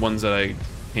only ones that I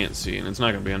can't see, and it's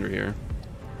not going to be under here.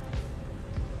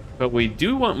 But we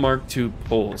do want Mark II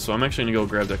poles, so I'm actually going to go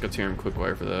grab that Caterium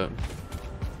Quickwire for that.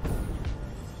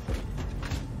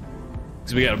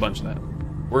 Because we got a bunch of that.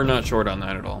 We're not short on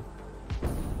that at all.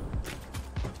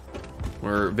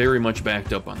 We're very much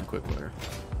backed up on the Quickwire.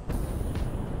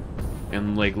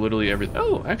 And like literally everything.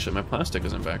 Oh, actually my plastic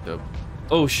isn't backed up.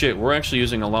 Oh shit, we're actually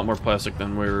using a lot more plastic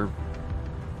than we're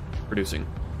producing.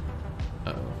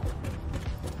 Uh-oh.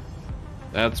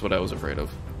 That's what I was afraid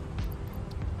of.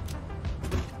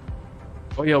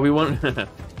 Oh yeah, we want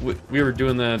we were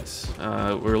doing that,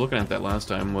 we were looking at that last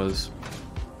time, was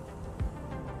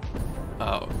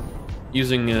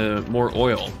using more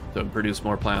oil to produce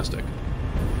more plastic.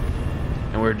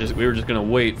 And we were just gonna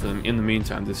wait for them in the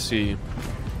meantime to see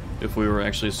if we were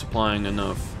actually supplying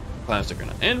enough plastic or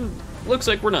not. And looks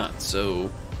like we're not,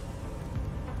 so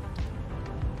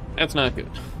that's not good.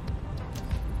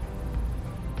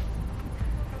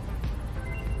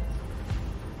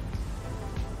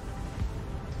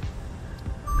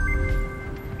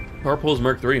 Power poles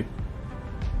Mark III.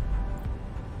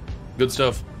 Good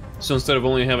stuff. So instead of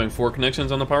only having 4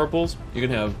 connections on the power poles, you can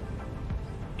have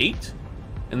 8,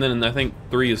 and then I think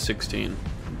 3 is 16.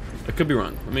 I could be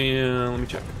wrong. Let me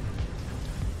check.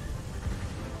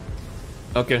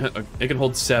 Okay, it can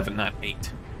hold 7, not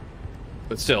 8.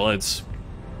 But still, it's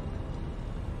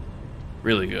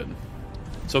Really good.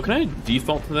 So can I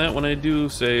default to that when I do,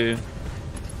 say...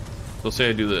 So say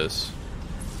I do this.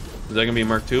 Is that gonna be a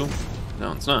Mark II?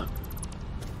 No, it's not.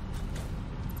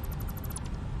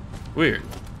 Weird.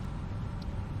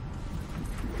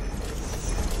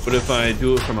 But if I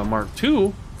do it from a Mark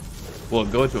II, will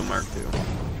it go to a Mark II?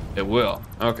 It will.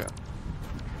 Okay.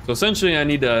 So essentially I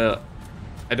need to...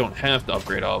 I don't have to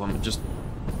upgrade all of them, just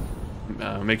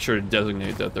make sure to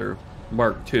designate that they're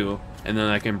Mark II, and then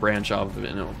I can branch off of it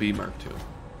and it'll be Mark II.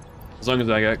 As long as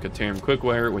I got Caterium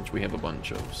Quickwire, which we have a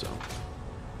bunch of, so.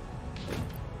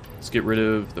 Let's get rid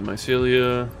of the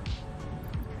mycelia.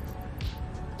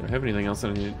 Do I have anything else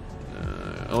that I need?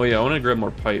 Oh yeah, I want to grab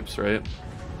more pipes, right?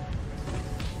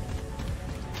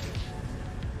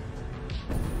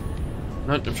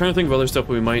 I'm trying to think of other stuff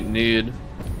we might need.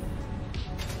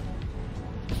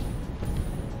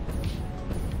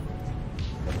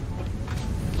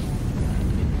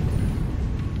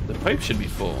 The pipes should be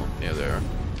full. Yeah, they are.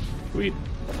 Sweet.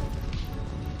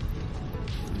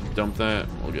 Dump that.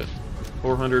 We'll get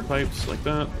 400 pipes like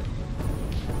that.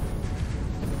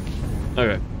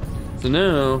 Okay. So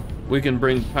now we can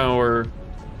bring power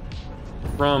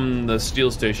from the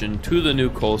steel station to the new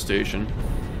coal station.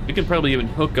 We can probably even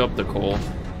hook up the coal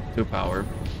to power.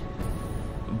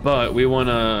 But we want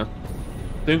to...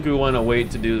 I think we want to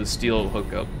wait to do the steel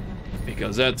hookup,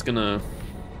 because that's going to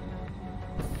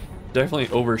definitely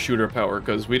overshoot our power,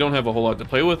 because we don't have a whole lot to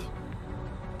play with.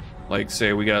 Like,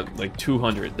 say we got like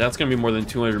 200. That's going to be more than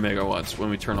 200 megawatts when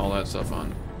we turn all that stuff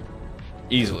on.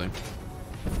 Easily.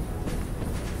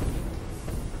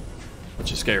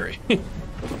 Which is scary.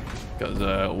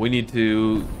 Because we need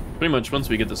to, pretty much once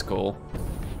we get this coal,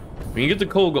 we can get the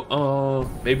coal go, oh,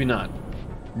 maybe not.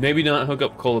 Maybe not hook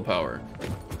up coal to power.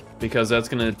 Because that's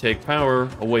going to take power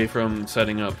away from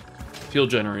setting up fuel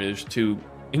generators to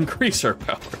increase our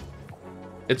power.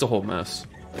 It's a whole mess.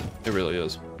 It really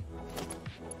is.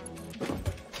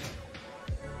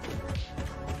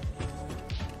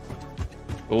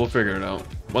 But we'll figure it out.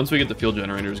 Once we get the fuel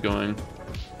generators going,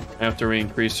 after we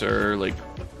increase our, like,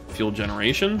 fuel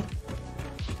generation,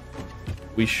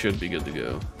 we should be good to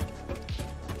go.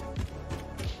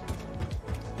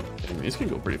 Dang, these can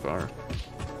go pretty far.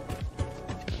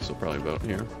 Okay, so probably about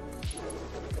here.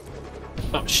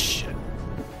 Oh, shit.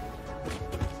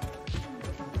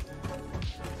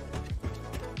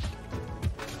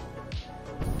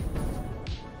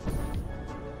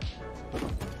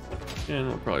 And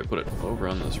we'll probably put it over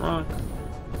on this rock.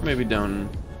 Maybe down...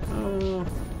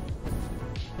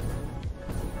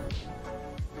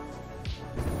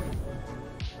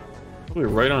 probably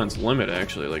right on its limit,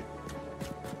 actually. Like...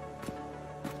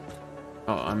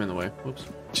 Oh, I'm in the way. Whoops.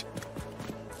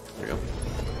 There we go.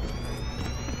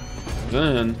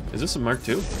 Then... Is this a Mark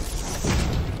II?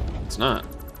 It's not.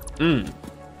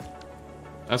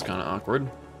 That's kind of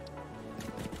awkward.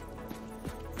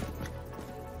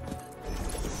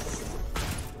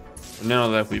 Now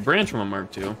that we branch from a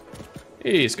Mark II,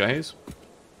 hey Skies,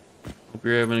 hope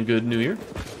you're having a good New Year.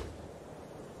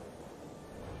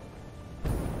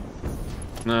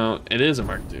 No, it is a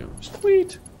Mark II.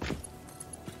 Sweet.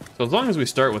 So as long as we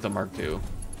start with a Mark II,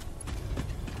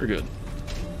 we're good.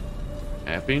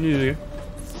 Happy New Year.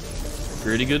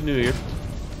 Pretty good New Year.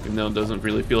 Even though it doesn't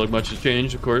really feel like much has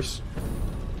changed, of course.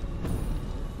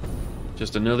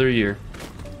 Just another year.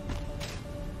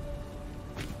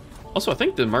 Also, I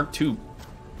think the Mark II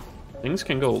things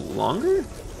can go longer?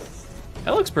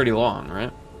 That looks pretty long,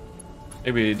 right?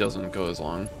 Maybe it doesn't go as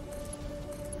long.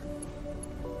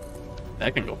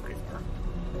 That can go pretty far.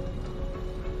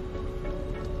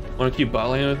 Want to keep bot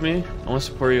lane with me? I want to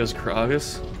support you as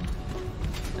Kragus.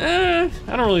 I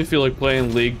don't really feel like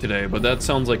playing League today, but that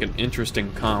sounds like an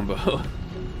interesting combo.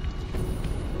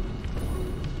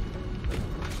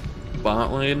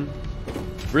 Bot lane?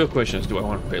 Real question is, do I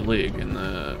want to play League? And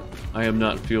I am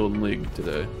not fielding League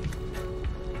today.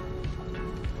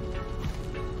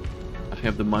 I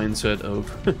have the mindset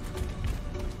of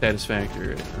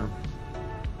Satisfactory right now.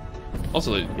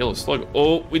 Also, the yellow slug.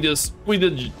 Oh, we did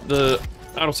the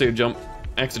autosave jump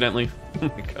accidentally. Oh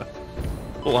my god.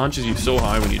 It launches you so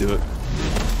high when you do it.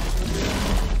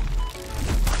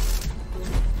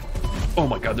 Oh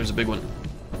my god, there's a big one.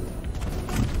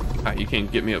 Ah, you can't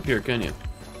get me up here, can you?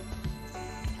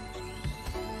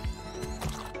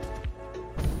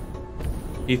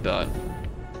 He thought.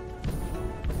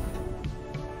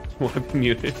 Will I be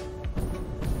muted?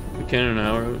 We can in an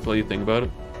hour until you think about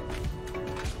it.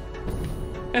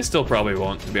 I still probably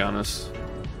won't, to be honest.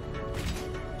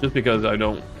 Just because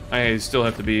I still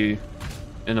have to be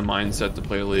in a mindset to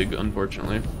play League,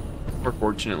 unfortunately. Or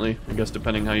fortunately, I guess,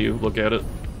 depending how you look at it.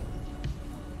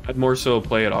 I'd more so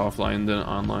play it offline than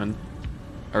online.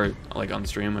 Or, like, on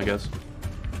stream, I guess. So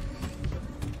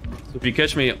if you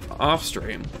catch me off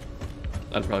stream,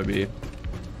 that'd probably be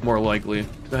more likely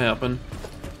to happen.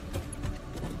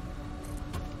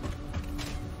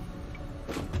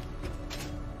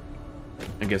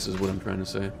 I guess is what I'm trying to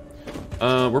say.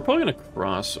 We're probably gonna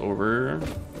cross over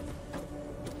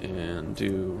and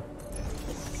do...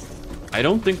 I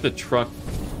don't think the truck's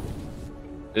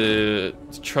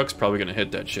probably gonna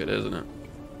hit that shit, isn't it?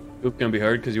 It's gonna be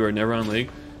hard because you are never on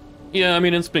league. Yeah, I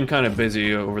mean, it's been kind of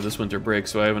busy over this winter break,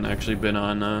 so I haven't actually been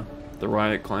on the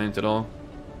Riot client at all.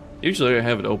 Usually I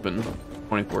have it open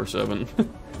 24/7,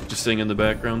 just sitting in the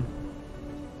background.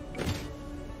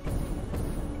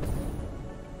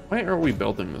 Why are we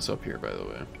building this up here, by the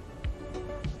way?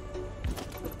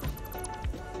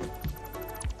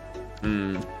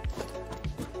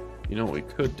 You know what we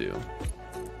could do?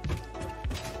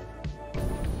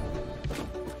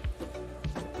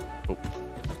 Oh.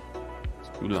 It's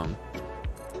too long.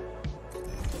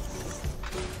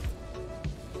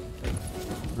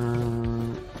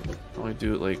 Probably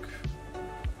do it like...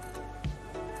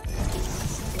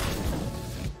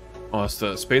 Oh, it's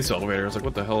the space elevator. I was like,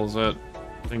 what the hell is that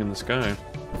thing in the sky?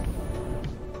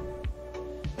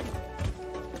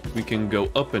 We can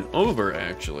go up and over,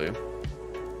 actually.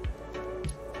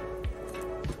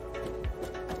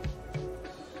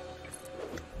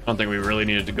 I don't think we really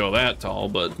needed to go that tall,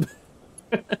 but...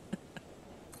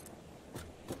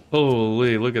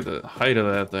 Holy, look at the height of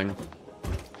that thing.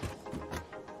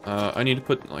 I need to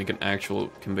put, like, an actual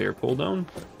conveyor pull down.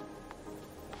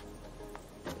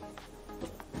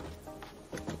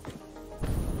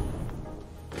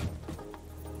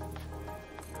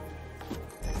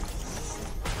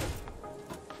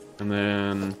 And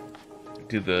then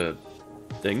do the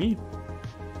thingy.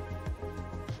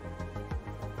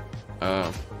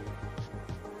 We're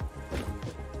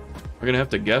gonna have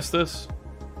to guess this.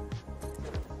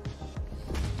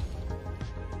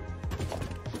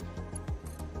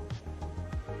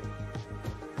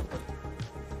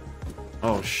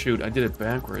 Oh shoot, I did it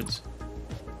backwards.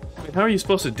 Wait, how are you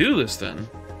supposed to do this then?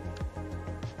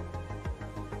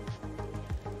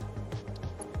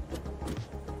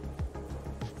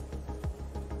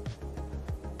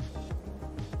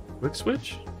 Quick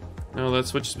switch? No, that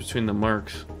switches between the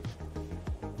marks.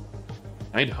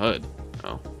 Hide HUD.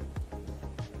 Oh.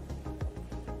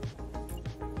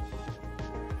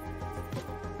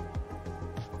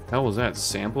 How was that?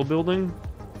 Sample building?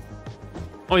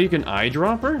 Oh, you can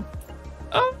eyedropper?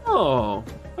 Oh,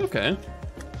 okay.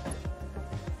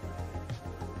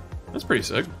 That's pretty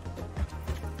sick.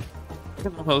 I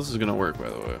don't know how this is gonna work, by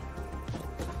the way.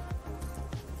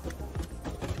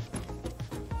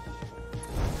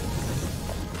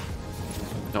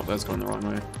 Nope, that's going the wrong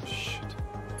way. Shit.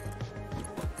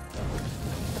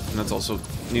 And that's also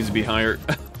needs to be higher.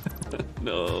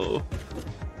 No.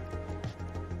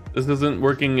 This isn't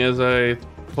working as I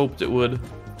hoped it would.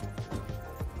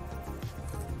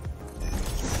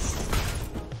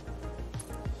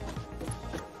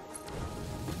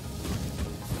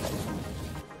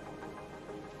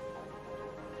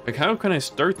 Like, how can I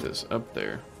start this up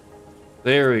there?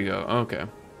 There we go, okay.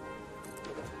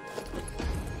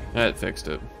 That fixed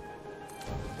it.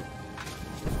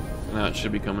 Now it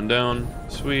should be coming down.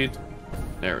 Sweet.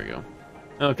 There we go.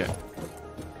 Okay.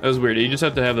 That was weird. You just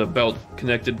have to have the belt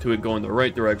connected to it going the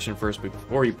right direction first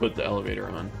before you put the elevator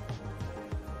on.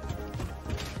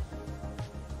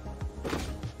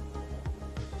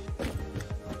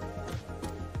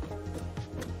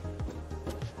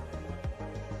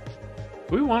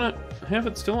 Do we want to have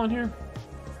it still on here?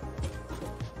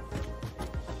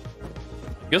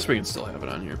 I guess we can still have it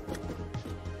on here.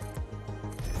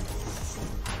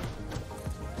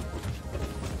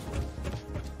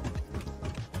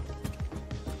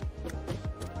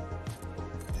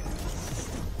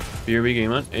 BRB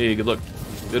game on. Hey, good luck.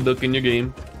 Good luck in your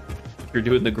game. You're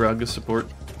doing the Gragas support.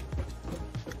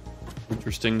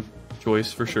 Interesting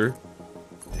choice for sure.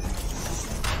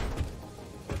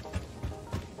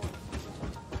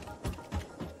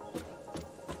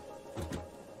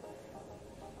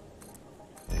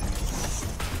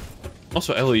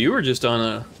 Also, Ellie, you were just on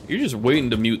a... You're just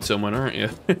waiting to mute someone, aren't you?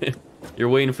 You're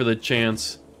waiting for the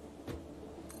chance.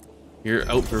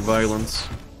 You're out for violence.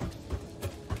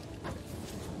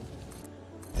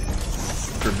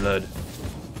 For blood.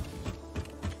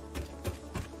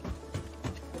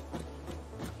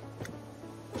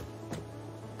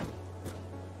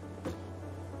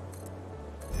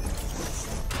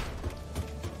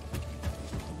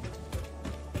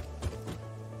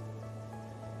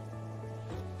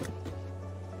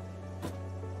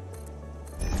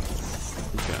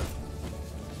 Okay.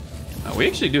 we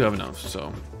actually do have enough,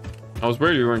 so... I was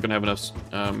worried we weren't gonna have enough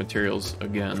materials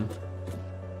again.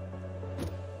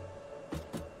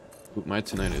 Ooh, my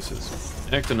tinnitus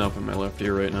is acting up in my left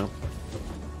ear right now.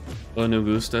 Oh, no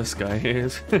gusta, Sky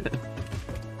Haze.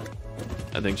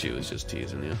 I think she was just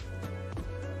teasing you.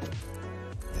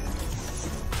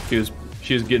 She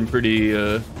was getting pretty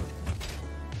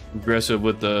aggressive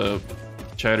with the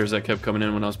chatters that kept coming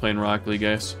in when I was playing Rocket League,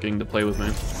 guys, getting to play with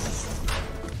me.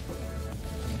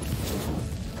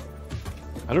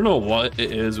 I don't know what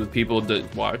it is with people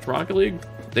that watch Rocket League.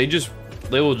 They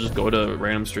will just go to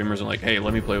random streamers and like, hey,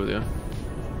 let me play with you.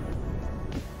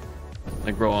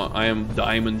 Like, bro, I am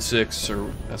Diamond 6,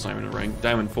 or that's not even a rank,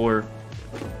 Diamond 4.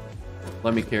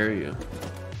 Let me carry you.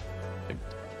 Like,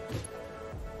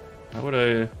 how would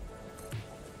I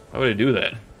do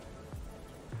that?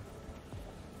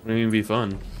 Wouldn't even be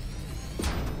fun.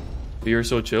 But you're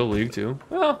so chill, League too.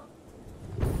 Well,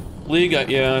 League,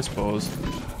 yeah, I suppose.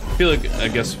 I feel like, I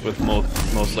guess with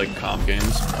most like comp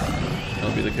games,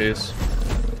 that'll be the case.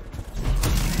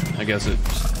 I guess it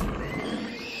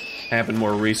happened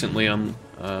more recently on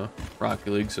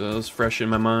Rocket League, so that was fresh in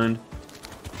my mind.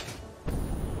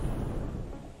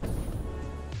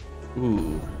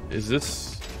 Ooh, is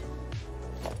this...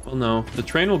 Well, no, the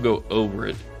train will go over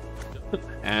it. It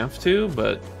doesn't have to,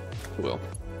 but it will.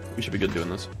 We should be good doing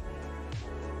this.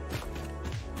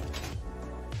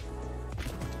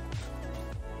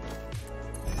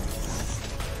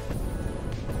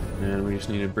 And we just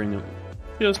need to bring up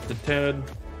just a tad,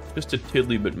 just a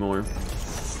tiddly bit more.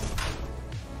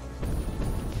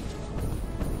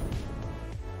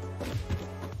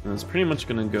 And it's pretty much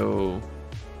gonna go...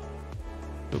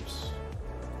 Oops.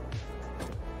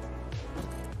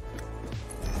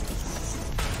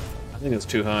 I think it's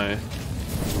too high.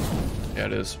 Yeah,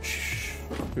 it is.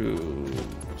 Ooh.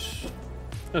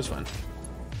 That's fine.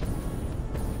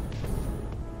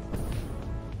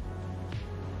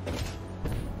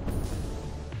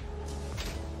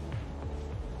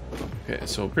 Okay,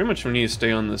 so pretty much we need to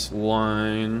stay on this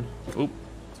line. Oop,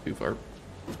 it's too far.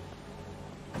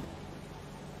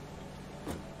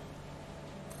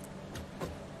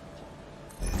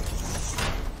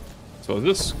 So is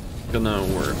this gonna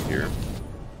work here?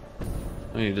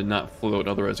 I need to not float,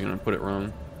 otherwise I'm gonna put it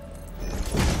wrong.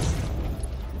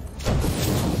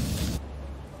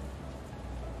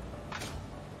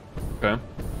 Okay,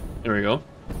 there we go.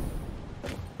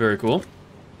 Very cool.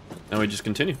 Now we just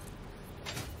continue.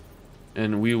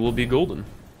 And we will be golden.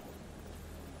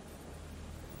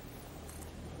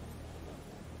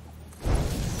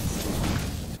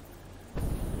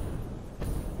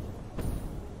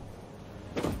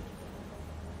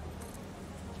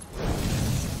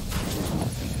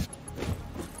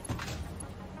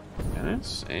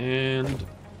 Yes, and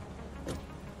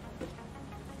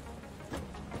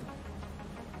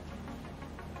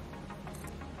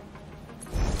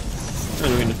we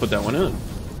need to put that one in.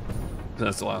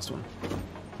 That's the last one.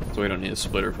 So we don't need a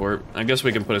splitter for it. I guess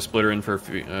we can put a splitter in for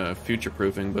future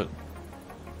proofing, but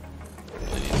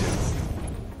really need to.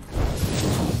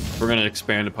 If we're gonna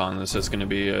expand upon this, it's gonna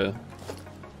be a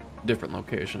different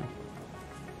location.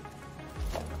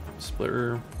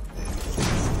 Splitter.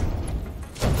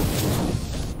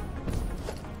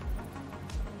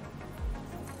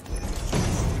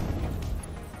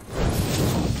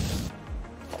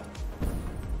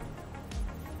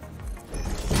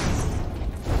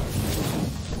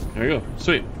 There you go.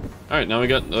 Sweet. Alright, now we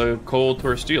got the coal to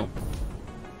our steel.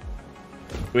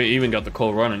 We even got the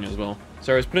coal running as well.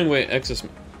 Sorry, I was putting away excess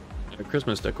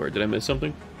Christmas decor. Did I miss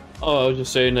something? Oh, I was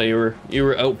just saying that you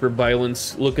were out for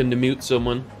violence, looking to mute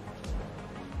someone.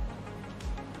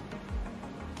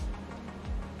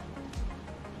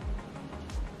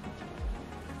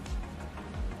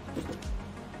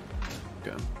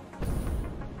 Okay.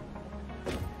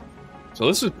 So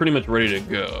this is pretty much ready to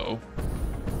go.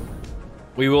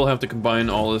 We will have to combine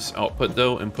all this output,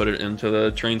 though, and put it into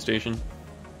the train station.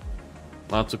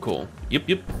 Lots of coal. Yep,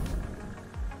 yep.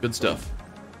 Good stuff.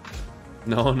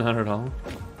 No, not at all.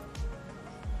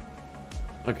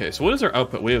 Okay, so what is our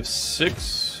output? We have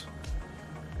 6...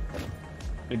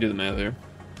 Let me do the math here.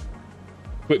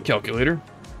 Quick calculator.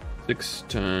 6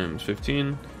 times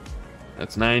 15.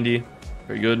 That's 90.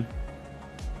 Very good.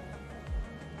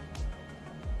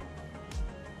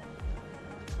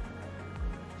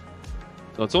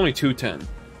 So it's only 210.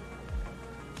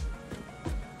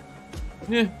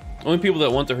 Yeah, only people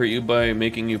that want to hurt you by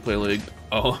making you play League.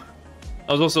 Oh,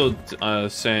 I was also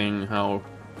saying how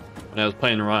when I was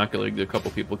playing Rocket League, a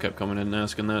couple people kept coming in and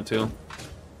asking that too.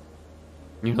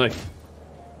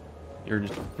 You're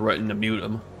just threatening to mute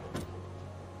them.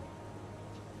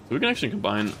 So we can actually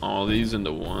combine all these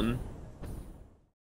into one.